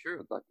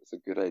true. It's a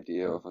good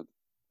idea of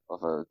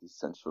a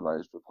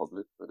decentralized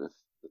republic, but if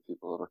the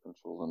people that are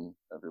controlling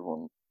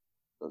everyone,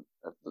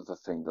 the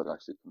thing that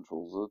actually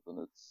controls it, then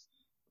it's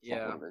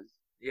not what it is.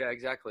 Yeah,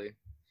 exactly.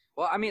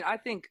 Well, I mean, I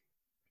think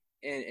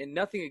and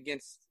nothing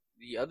against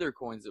the other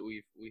coins that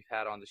we've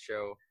had on the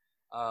show.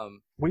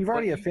 We've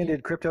already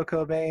offended Crypto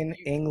Cobain,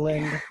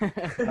 England.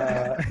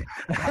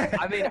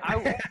 I mean,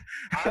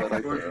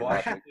 George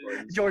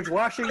Washington. George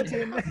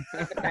Washington.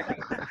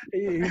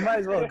 You might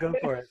as well go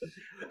for it.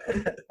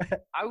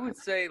 I would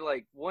say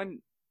like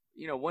one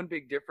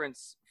big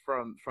difference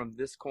from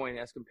this coin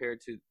as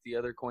compared to the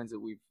other coins that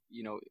we've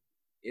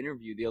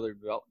interviewed, the other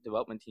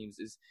development teams,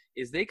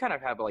 is they kind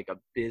of have like a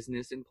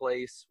business in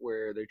place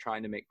where they're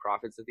trying to make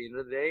profits at the end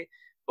of the day.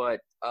 But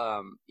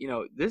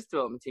this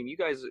development team, you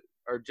guys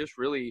are just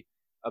really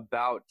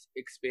about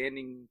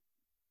expanding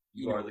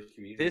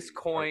this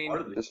coin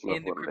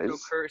in the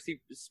cryptocurrency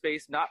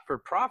space, not for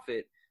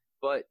profit,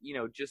 but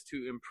just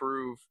to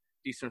improve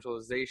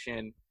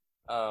decentralization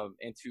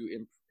and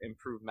to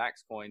improve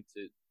MaxCoin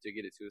to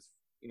get it to its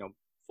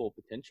full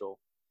potential.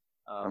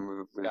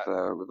 And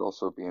with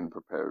also being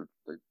prepared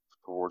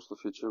towards the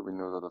future, we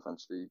know that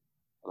eventually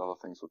a lot of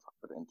things will try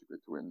to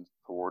integrate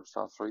towards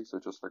SAT3. So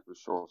just like with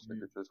short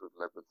signatures, we've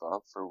led with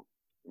that. So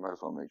you might as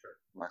well make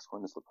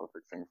MaxCoin is the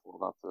perfect thing for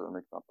that, to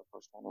make that the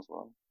first one as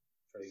well.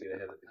 Try to get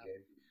ahead of the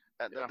game.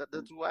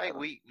 That's why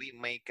we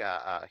make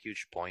a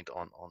huge point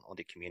on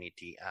the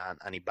community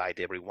and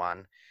invite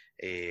everyone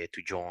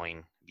to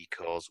join,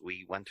 because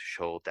we want to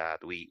show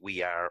that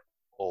we are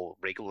all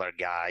regular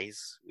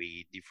guys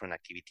with different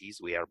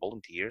activities. We are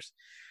volunteers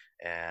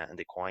in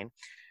the coin.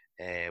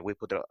 We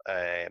put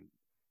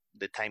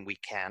the time we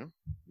can,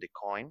 the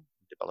coin,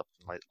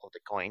 development of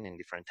the coin in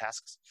different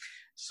tasks.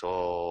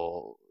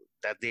 So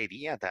that's the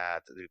idea,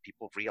 that the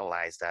people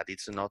realize that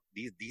it's not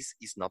this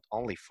is not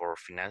only for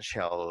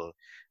financial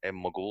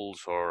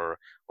moguls or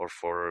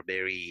for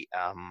very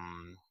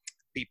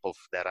people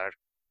that are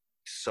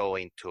so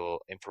into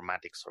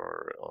informatics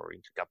or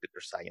into computer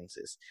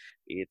sciences.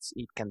 It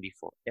can be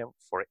for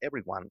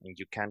everyone, and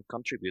you can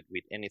contribute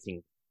with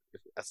anything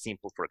as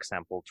simple, for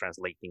example,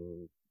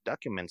 translating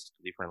documents to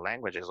different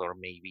languages, or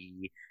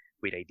maybe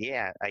with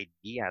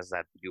ideas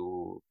that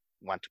you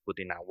want to put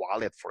in a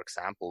wallet, for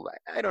example.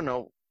 I don't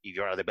know. If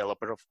you're a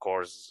developer, of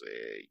course,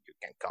 you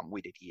can come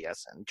with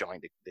ideas and join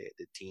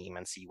the team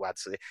and see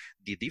what's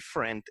the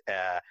different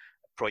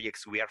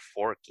projects we are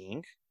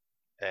forking,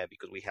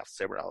 because we have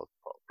several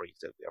projects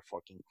that we are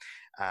forking.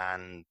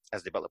 And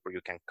as developer, you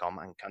can come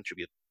and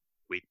contribute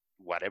with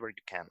whatever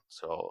you can.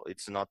 So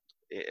it's not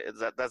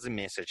that's the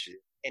message.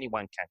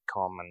 Anyone can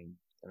come and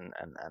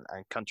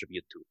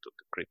contribute to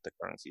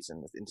cryptocurrencies,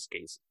 and in this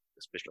case,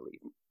 especially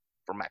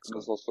for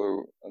MaxCoin.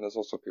 There's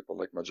also people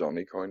like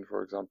Mahjong Coin,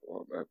 for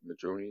example,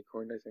 Mahjong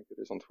Coin, I think it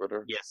is on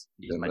Twitter. Yes,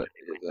 he's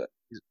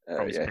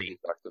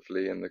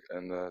actively in the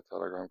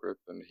Telegram group,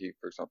 and he,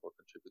 for example,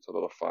 contributes a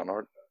lot of fan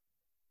art,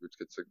 which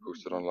gets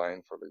posted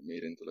online for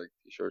made into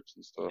t-shirts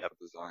and stuff,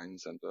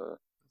 designs, and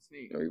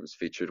he was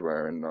featured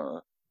wearing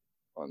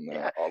on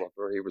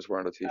Oliver. He was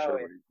wearing a t-shirt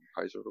with the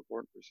Kaiser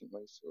report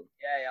recently. So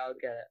I'll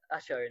get it. I'll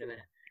show you in a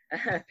minute.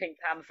 Pink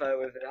panther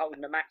with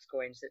holding the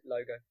MaxCoin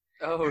logo.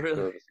 Oh, really?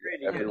 So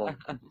everyone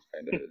kind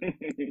of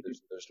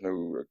there's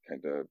no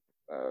kind of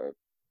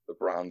the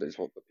brand is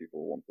what the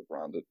people want the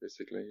branded,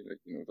 basically.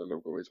 The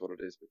logo is what it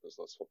is because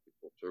that's what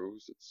people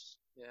chose. It's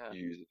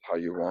you use it how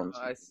you want.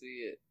 I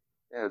see it.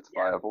 Yeah, it's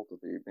viable to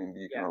be. I mean,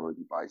 you can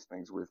already buy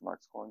things with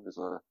MaxCoin. There's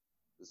a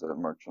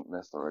merchant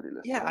list already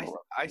listed. Yeah,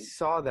 I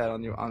saw that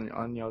on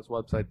y'all's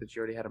website that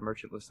you already had a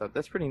merchant list up.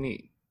 That's pretty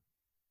neat.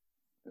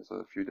 There's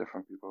a few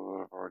different people that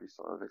have already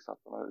started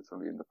accepting it. It's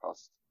only in the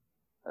past,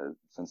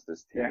 since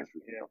this team is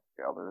really got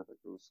together, that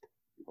those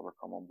people have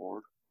come on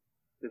board.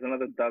 There's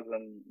another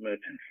dozen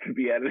merchants to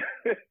be added,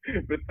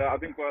 but I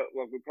think we're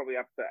probably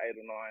up to 8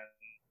 or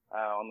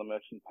 9 on the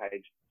merchant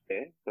page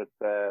there. But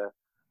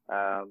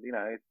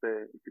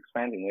it's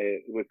expanding.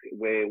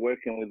 We're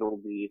working with all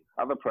the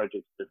other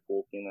projects they're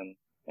forking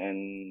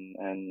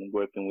and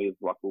working with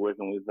one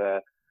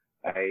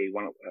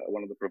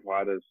of the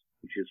providers,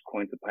 which is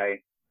Coin to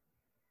Pay,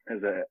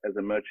 as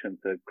a merchant,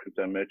 a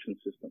crypto merchant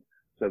system.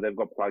 So they've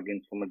got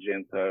plugins for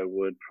Magento,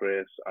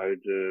 WordPress,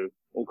 Odoo,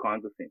 all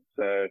kinds of things.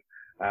 So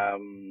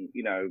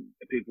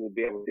people will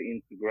be able to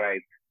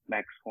integrate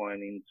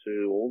MaxCoin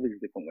into all these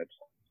different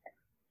websites.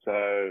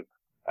 So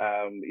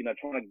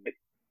trying to get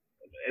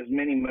as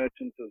many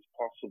merchants as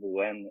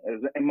possible and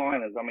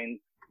miners. I mean,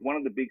 one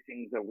of the big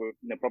things that we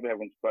probably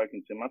haven't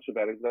spoken too much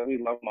about is that we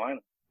love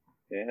miners.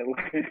 Yeah,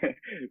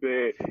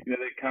 they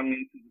come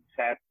into the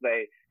chat.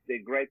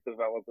 They're great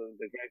developers.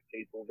 They're great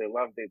people. They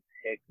love their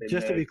tech.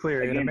 Just to be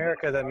clear, in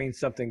America, that means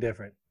something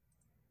different.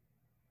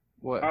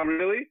 What? Oh,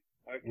 really?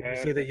 Okay.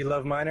 You say that you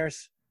love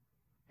miners?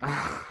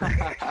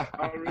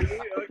 Oh, really?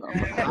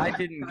 Okay. I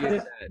didn't get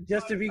that.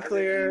 Just to be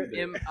clear,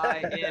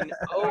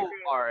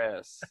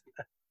 MINORS.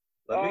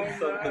 That means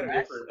something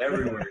different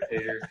everywhere,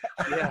 Tater.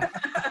 Yeah.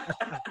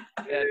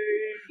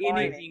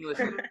 Any English.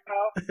 You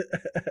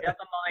have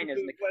the miners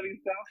in the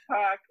South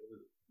Park.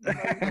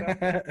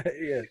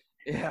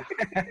 Yeah.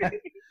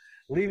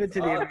 Leave it to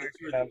the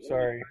American. I'm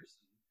sorry.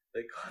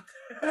 They caught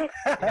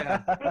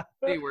that.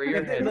 See where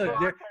your head.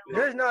 Look,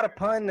 there's not a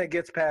pun that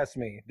gets past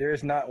me.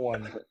 There's not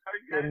one.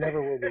 It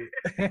never will be.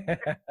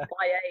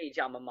 By age,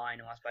 I'm a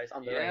minor, I suppose.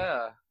 Underage.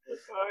 Yeah.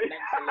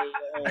 Mentally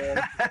or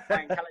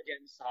my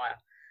intelligence higher.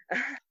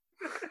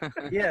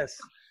 Yes.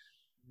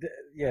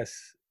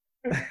 Yes.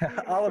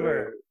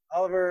 Oliver,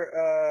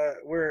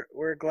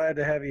 we're glad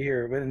to have you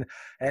here.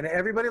 And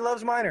everybody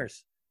loves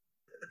minors.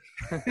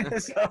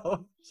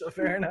 so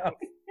fair enough.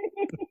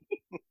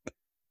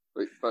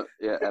 But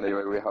yeah,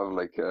 anyway, we have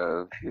like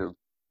a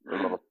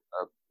lot of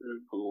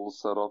pools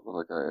set up,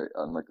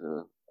 and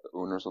the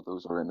owners of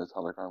those are in the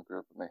Telegram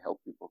group, and they help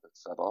people get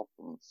set up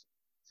and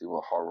see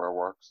what hardware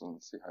works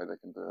and see how they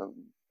can do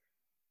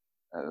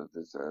it.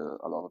 There's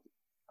a lot of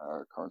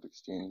current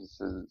exchanges,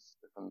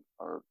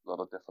 a lot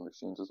of different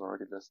exchanges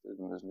already listed,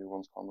 and there's new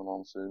ones coming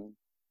on soon.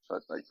 So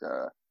it's like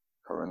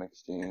Current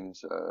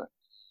Exchange,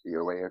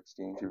 BOA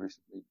Exchange,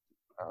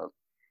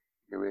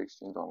 BOA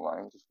Exchange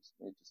Online just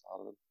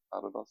recently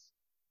added us.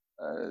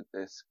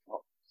 Disk,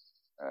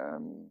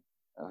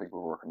 I think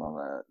we're working on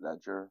a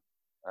Ledger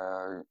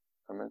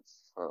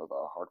commits for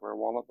the hardware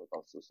wallet, but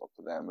that's just up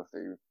to them if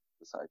they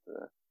decide to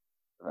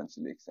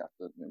eventually accept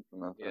it and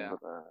implement it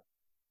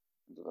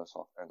into their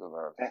software, into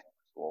their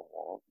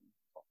wallet and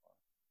stuff like that.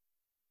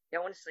 Yeah,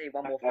 I want to say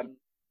one more thing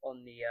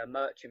on the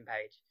merchant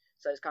page.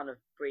 So it kind of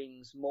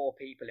brings more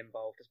people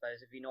involved, I suppose.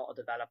 If you're not a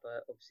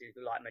developer, obviously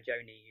like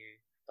Majoni who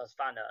does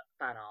fan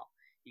art,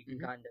 you can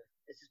kind of,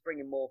 it's just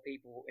bringing more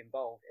people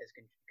involved as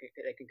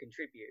they can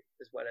contribute,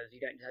 as well as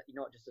you're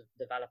not just a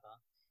developer.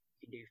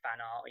 You can do fan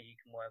art, or you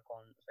can work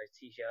on, I suppose,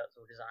 t-shirts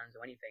or designs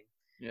or anything.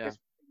 Yeah.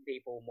 Just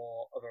people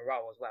more of a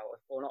role as well,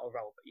 or not a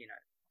role, but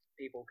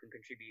people can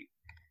contribute.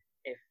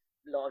 If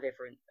a lot of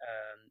different,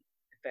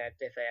 if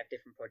they have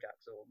different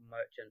projects or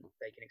merchant,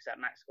 they can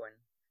accept MaxCoin.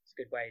 It's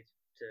a good way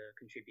to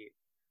contribute.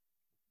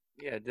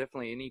 Yeah,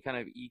 definitely. Any kind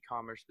of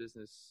e-commerce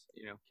business,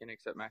 can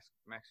accept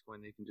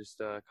MaxCoin. They can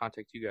just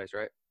contact you guys,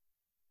 right?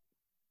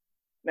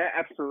 Yeah,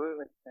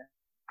 absolutely. Yeah.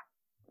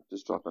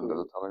 Just drop into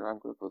the Telegram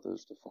group where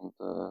there's different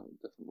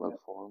web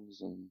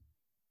forums, and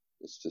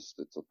it's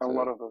up to a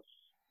lot of us.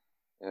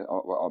 Yeah,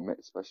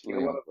 especially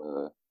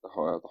on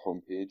the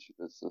homepage.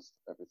 There's just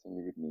everything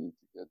you would need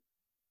to get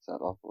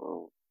set up,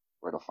 or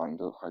where to find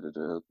it, how to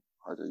do it,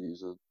 how to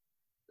use it.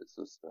 It's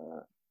just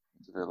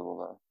it's available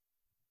there.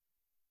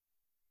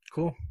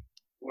 Cool.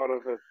 A lot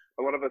of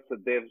us are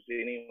devs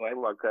anyway,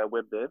 like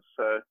web devs,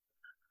 so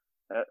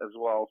as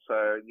well.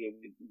 So yeah,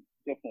 we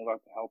definitely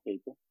like to help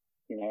people.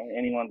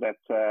 Anyone that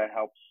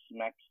helps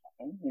Max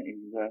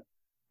is.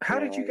 How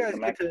did you guys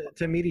get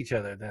to meet each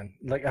other then?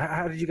 Like,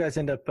 how did you guys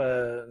end up?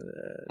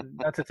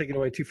 Not to take it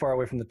away too far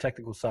away from the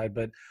technical side,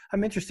 but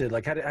I'm interested.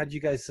 Like, how did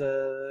you guys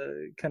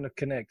kind of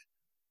connect?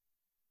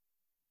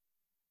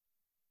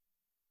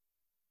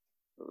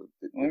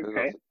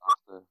 Okay.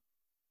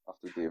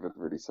 After David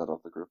really set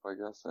up the group, I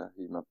guess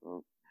he met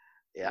the.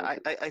 Yeah,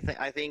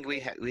 I think we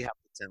have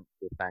to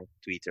thank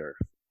Twitter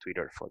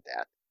for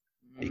that.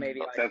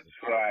 Maybe that's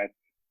right.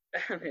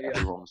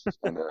 Everyone was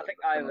just kind of. I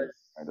think I was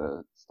kind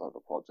of start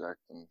a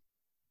project, and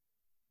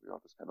we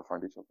all just kind of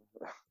find each other.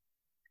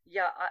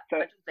 Yeah,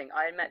 I just think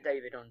I met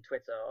David on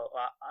Twitter.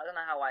 I don't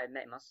know how I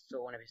met him. I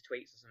saw one of his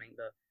tweets or something.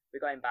 But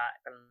we're going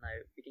back, I don't know,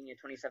 beginning of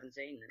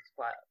 2017. It's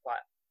quite,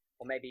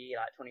 or maybe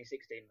like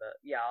 2016.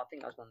 But yeah, I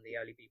think I was one of the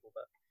early people.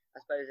 But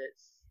I suppose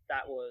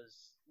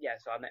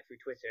so I met through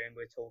Twitter and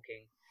we were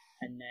talking,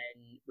 and then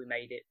we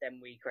made it.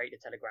 Then we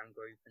created a Telegram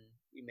group and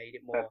we made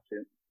it more. That's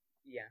it.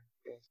 Yeah.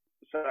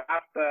 So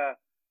after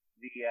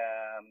the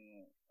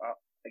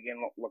again,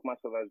 look,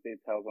 most of those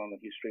details on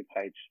the history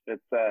page.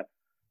 But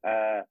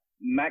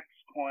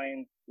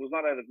MaxCoin was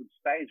not at a good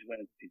stage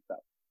when it picked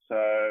up. So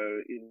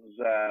it was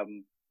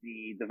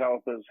the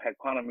developers had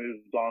kind of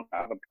moved on to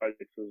other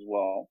projects as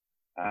well.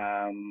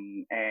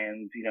 And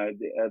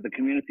the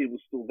community was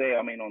still there.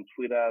 I mean, on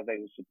Twitter they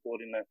were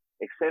supporting it,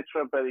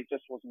 etc. But it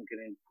just wasn't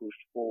getting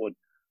pushed forward.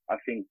 I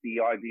think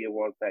the idea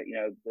was that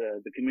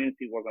the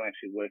community wasn't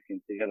actually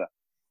working together.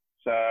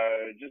 So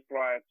just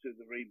prior to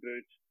the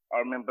reboot, I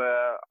remember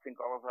I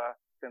think Oliver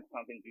sent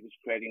something. He was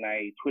creating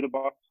a Twitter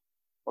bot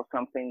or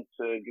something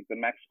to get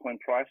the MaxCoin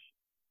price.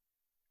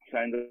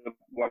 So I ended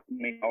up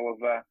me and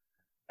Oliver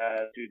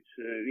to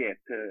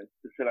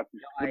set up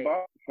this Twitter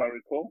bot, if I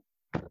recall.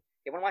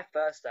 Yeah, one of my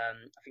first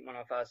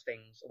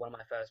things, or one of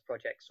my first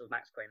projects with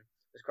MaxCoin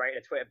was creating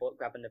a Twitter bot,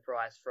 grabbing the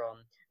price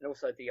from, and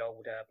also the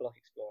old Block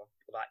Explorer,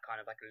 like kind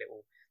of like a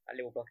little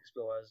Block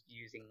Explorer,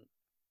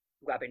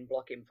 grabbing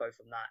block info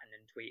from that and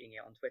then tweeting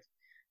it on Twitter.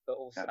 But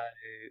also,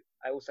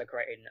 I also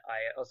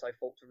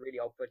forked a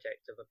really old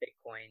project of a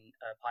Bitcoin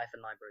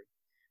Python library,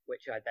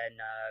 which I then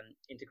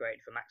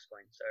integrated for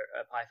MaxCoin. So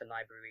a Python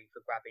library for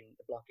grabbing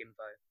the block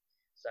info.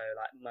 So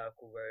like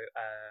Merkle root,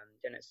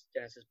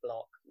 Genesis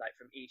block, like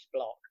from each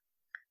block,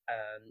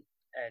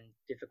 and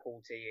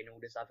difficulty and all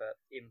this other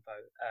info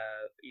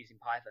using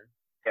Python.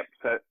 Yep.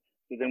 So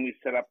then we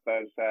set up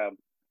those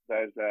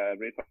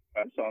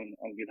repos on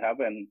GitHub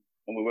and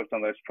we worked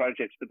on those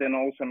projects. But then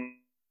also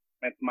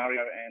met Mario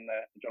and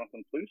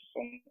Jonathan Plus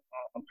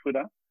on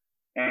Twitter,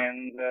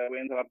 and we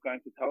ended up going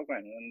to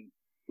Telegram, and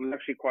it was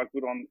actually quite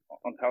good on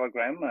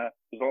Telegram.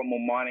 There's a lot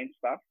more mining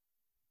stuff,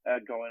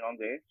 going on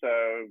there. So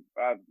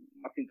I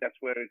think that's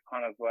where it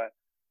kind of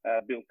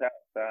built out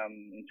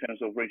in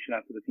terms of reaching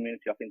out to the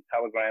community. I think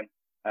Telegram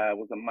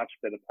was a much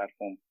better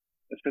platform,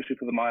 especially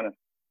for the miners.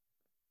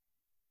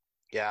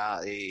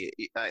 Yeah,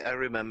 I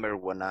remember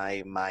when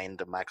I mined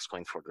the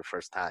MaxCoin for the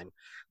first time,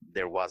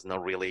 there was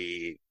not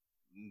really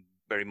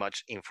very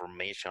much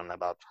information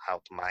about how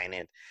to mine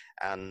it.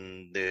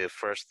 And the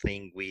first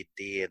thing we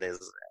did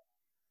is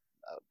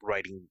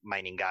writing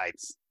mining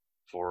guides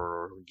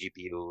for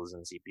GPUs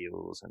and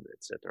CPUs and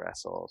etc.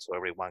 So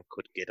everyone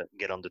could get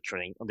on the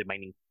train, on the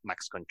mining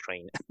MaxCoin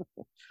train.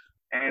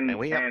 and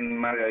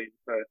Mario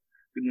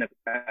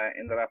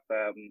ended up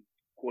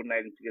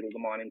coordinating to get all the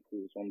mining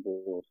pools on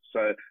board.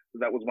 So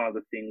that was one of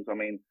the things. I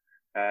mean,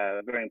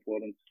 very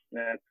important.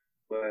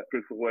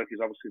 Proof of work is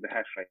obviously the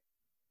hash rate.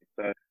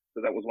 So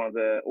that was one of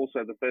the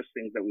first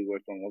things that we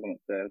worked on, wasn't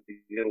it? To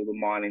get all the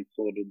mining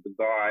sorted, the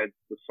guides,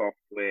 the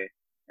software,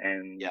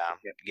 and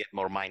get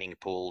more mining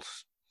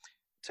pools,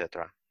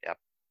 etc. Yeah.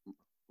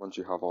 Once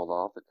you have all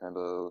that,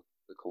 the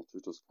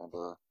culture just kind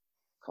of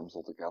comes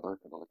all together,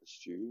 kind of like a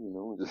stew, you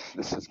know.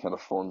 This just kind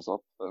of forms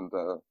up and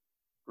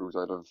grows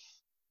out of,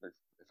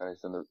 if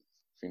anything, the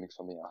phoenix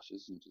from the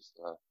ashes, and just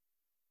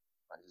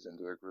rises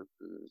into a group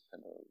who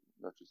kind of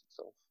nurtures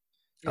itself.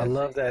 I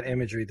love that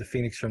imagery, the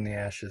phoenix from the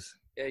ashes.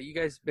 Yeah, you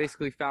guys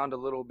basically found a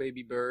little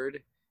baby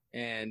bird,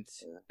 and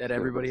that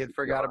everybody had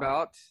forgot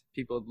about.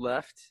 People had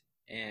left,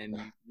 and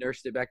you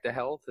nursed it back to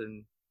health,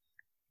 and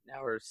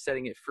now we're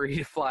setting it free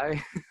to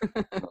fly.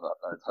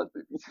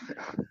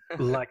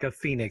 Like a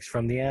phoenix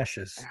from the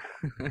ashes.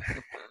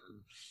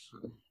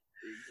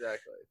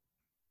 Exactly.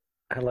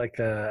 I like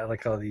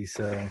all these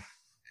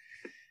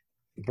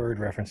bird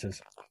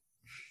references.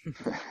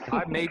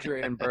 I major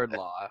in bird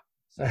law.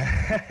 So.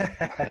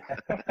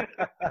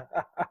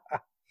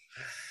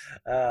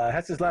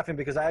 Hess is laughing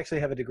because I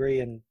actually have a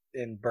degree in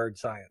bird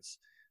science.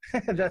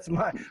 That's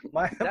my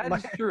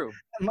true.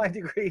 My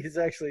degree is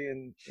actually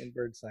in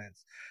bird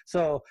science.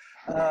 So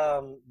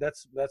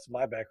that's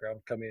my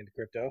background coming into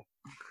crypto.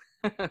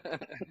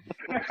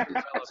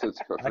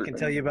 I can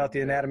tell you about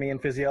the anatomy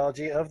and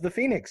physiology of the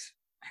phoenix.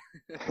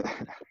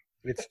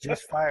 It's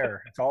just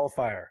fire. It's all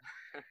fire.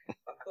 I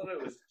thought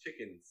it was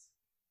chickens.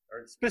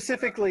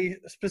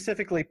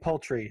 Specifically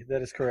poultry.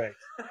 That is correct.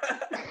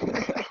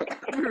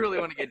 We really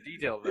want to get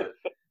detailed with it.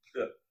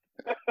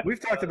 We've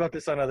talked about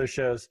this on other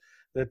shows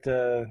that,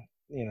 I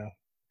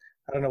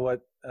don't know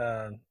what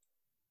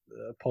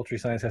poultry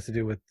science has to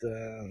do with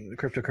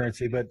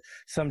cryptocurrency, but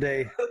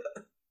someday.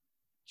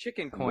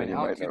 Chicken coin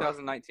out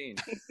 2019.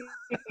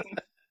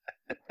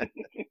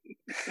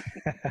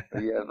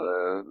 Yeah,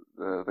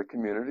 the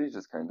community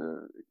just kind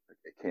of,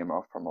 it came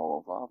off from all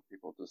of that.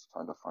 People just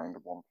trying to find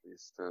one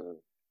place to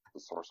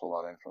source all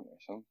that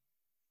information.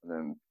 And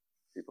then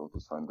people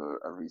just find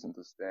a reason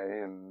to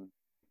stay, and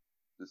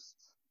just,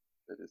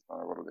 it is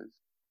not what it is.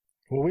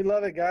 Well, we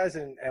love it, guys,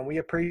 and we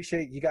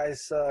appreciate you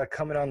guys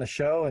coming on the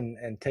show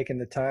and taking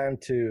the time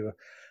to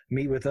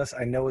meet with us.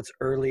 I know it's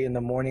early in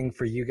the morning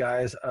for you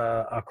guys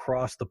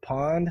across the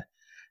pond,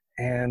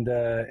 and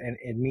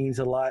it means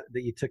a lot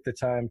that you took the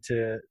time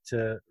to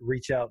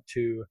reach out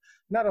to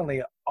not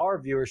only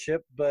our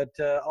viewership, but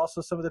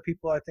also some of the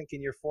people I think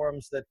in your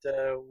forums that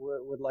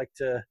would like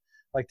to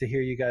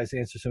hear you guys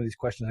answer some of these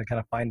questions and kind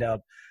of find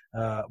out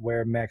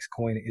where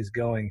MaxCoin is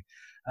going.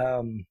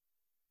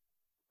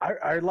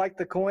 I like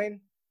the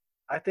coin.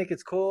 I think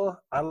it's cool.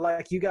 I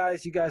like you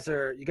guys. You guys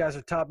are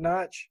top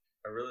notch.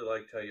 I really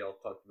liked how y'all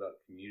talked about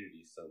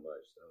community so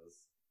much. That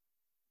was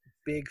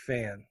big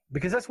fan,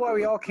 because that's why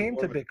we all came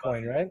to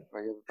Bitcoin, right?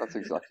 That's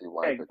exactly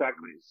why.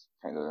 Exactly.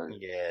 Kind of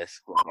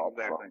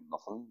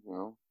nothing, you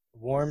know.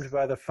 Warmed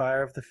by the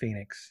fire of the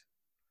phoenix.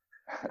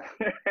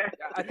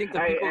 I think the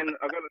people. And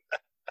I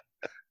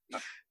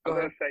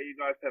gotta say, you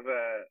guys have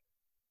a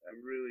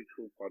really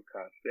cool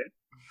podcast there.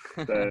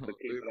 So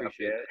keep it up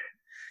there.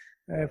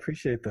 I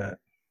appreciate that.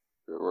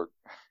 Good work.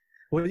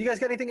 Well, you guys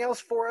got anything else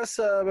for us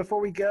before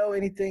we go?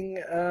 Anything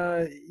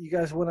you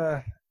guys want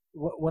to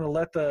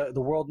let the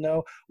world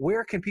know?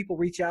 Where can people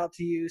reach out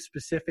to you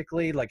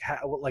specifically? Like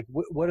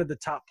what are the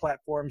top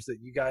platforms that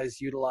you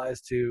guys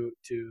utilize to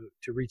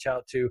reach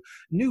out to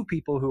new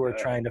people who are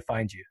trying to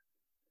find you?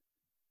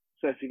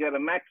 So if you go to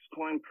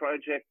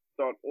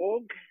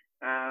maxcoinproject.org,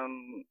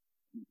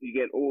 you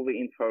get all the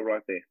info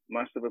right there.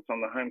 Most of it's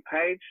on the home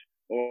page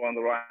or on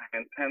the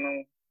right-hand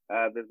panel.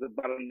 There's a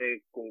button there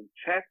called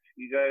chat.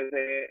 You go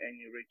there and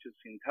you reach us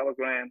in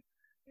Telegram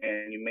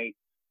and you meet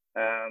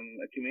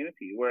a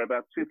community. We're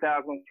about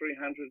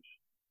 2,300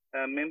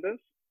 members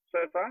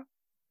so far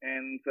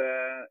and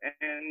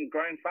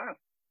growing fast.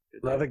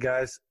 Love it,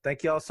 guys.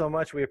 Thank you all so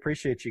much. We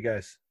appreciate you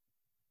guys.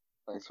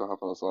 Thanks for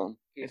having us on.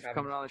 Thanks for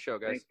coming on the show,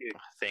 guys.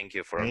 Thank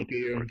you for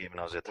giving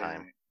us the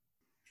time.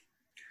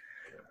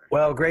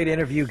 Well, great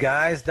interview,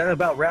 guys. That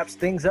about wraps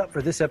things up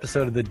for this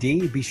episode of The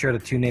D. Be sure to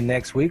tune in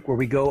next week where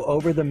we go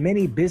over the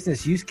many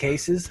business use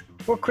cases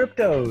for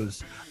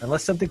cryptos,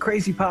 unless something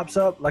crazy pops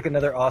up, like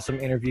another awesome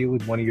interview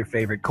with one of your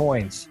favorite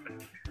coins.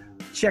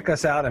 Check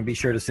us out and be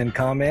sure to send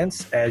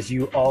comments as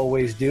you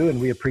always do, and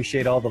we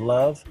appreciate all the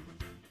love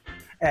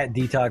at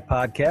DTalk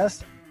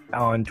Podcast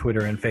on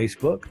Twitter and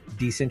Facebook,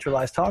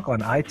 Decentralized Talk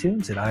on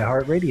iTunes and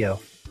iHeartRadio.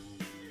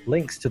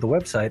 Links to the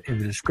website in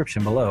the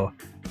description below.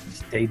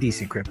 Stay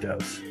decent,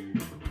 cryptos.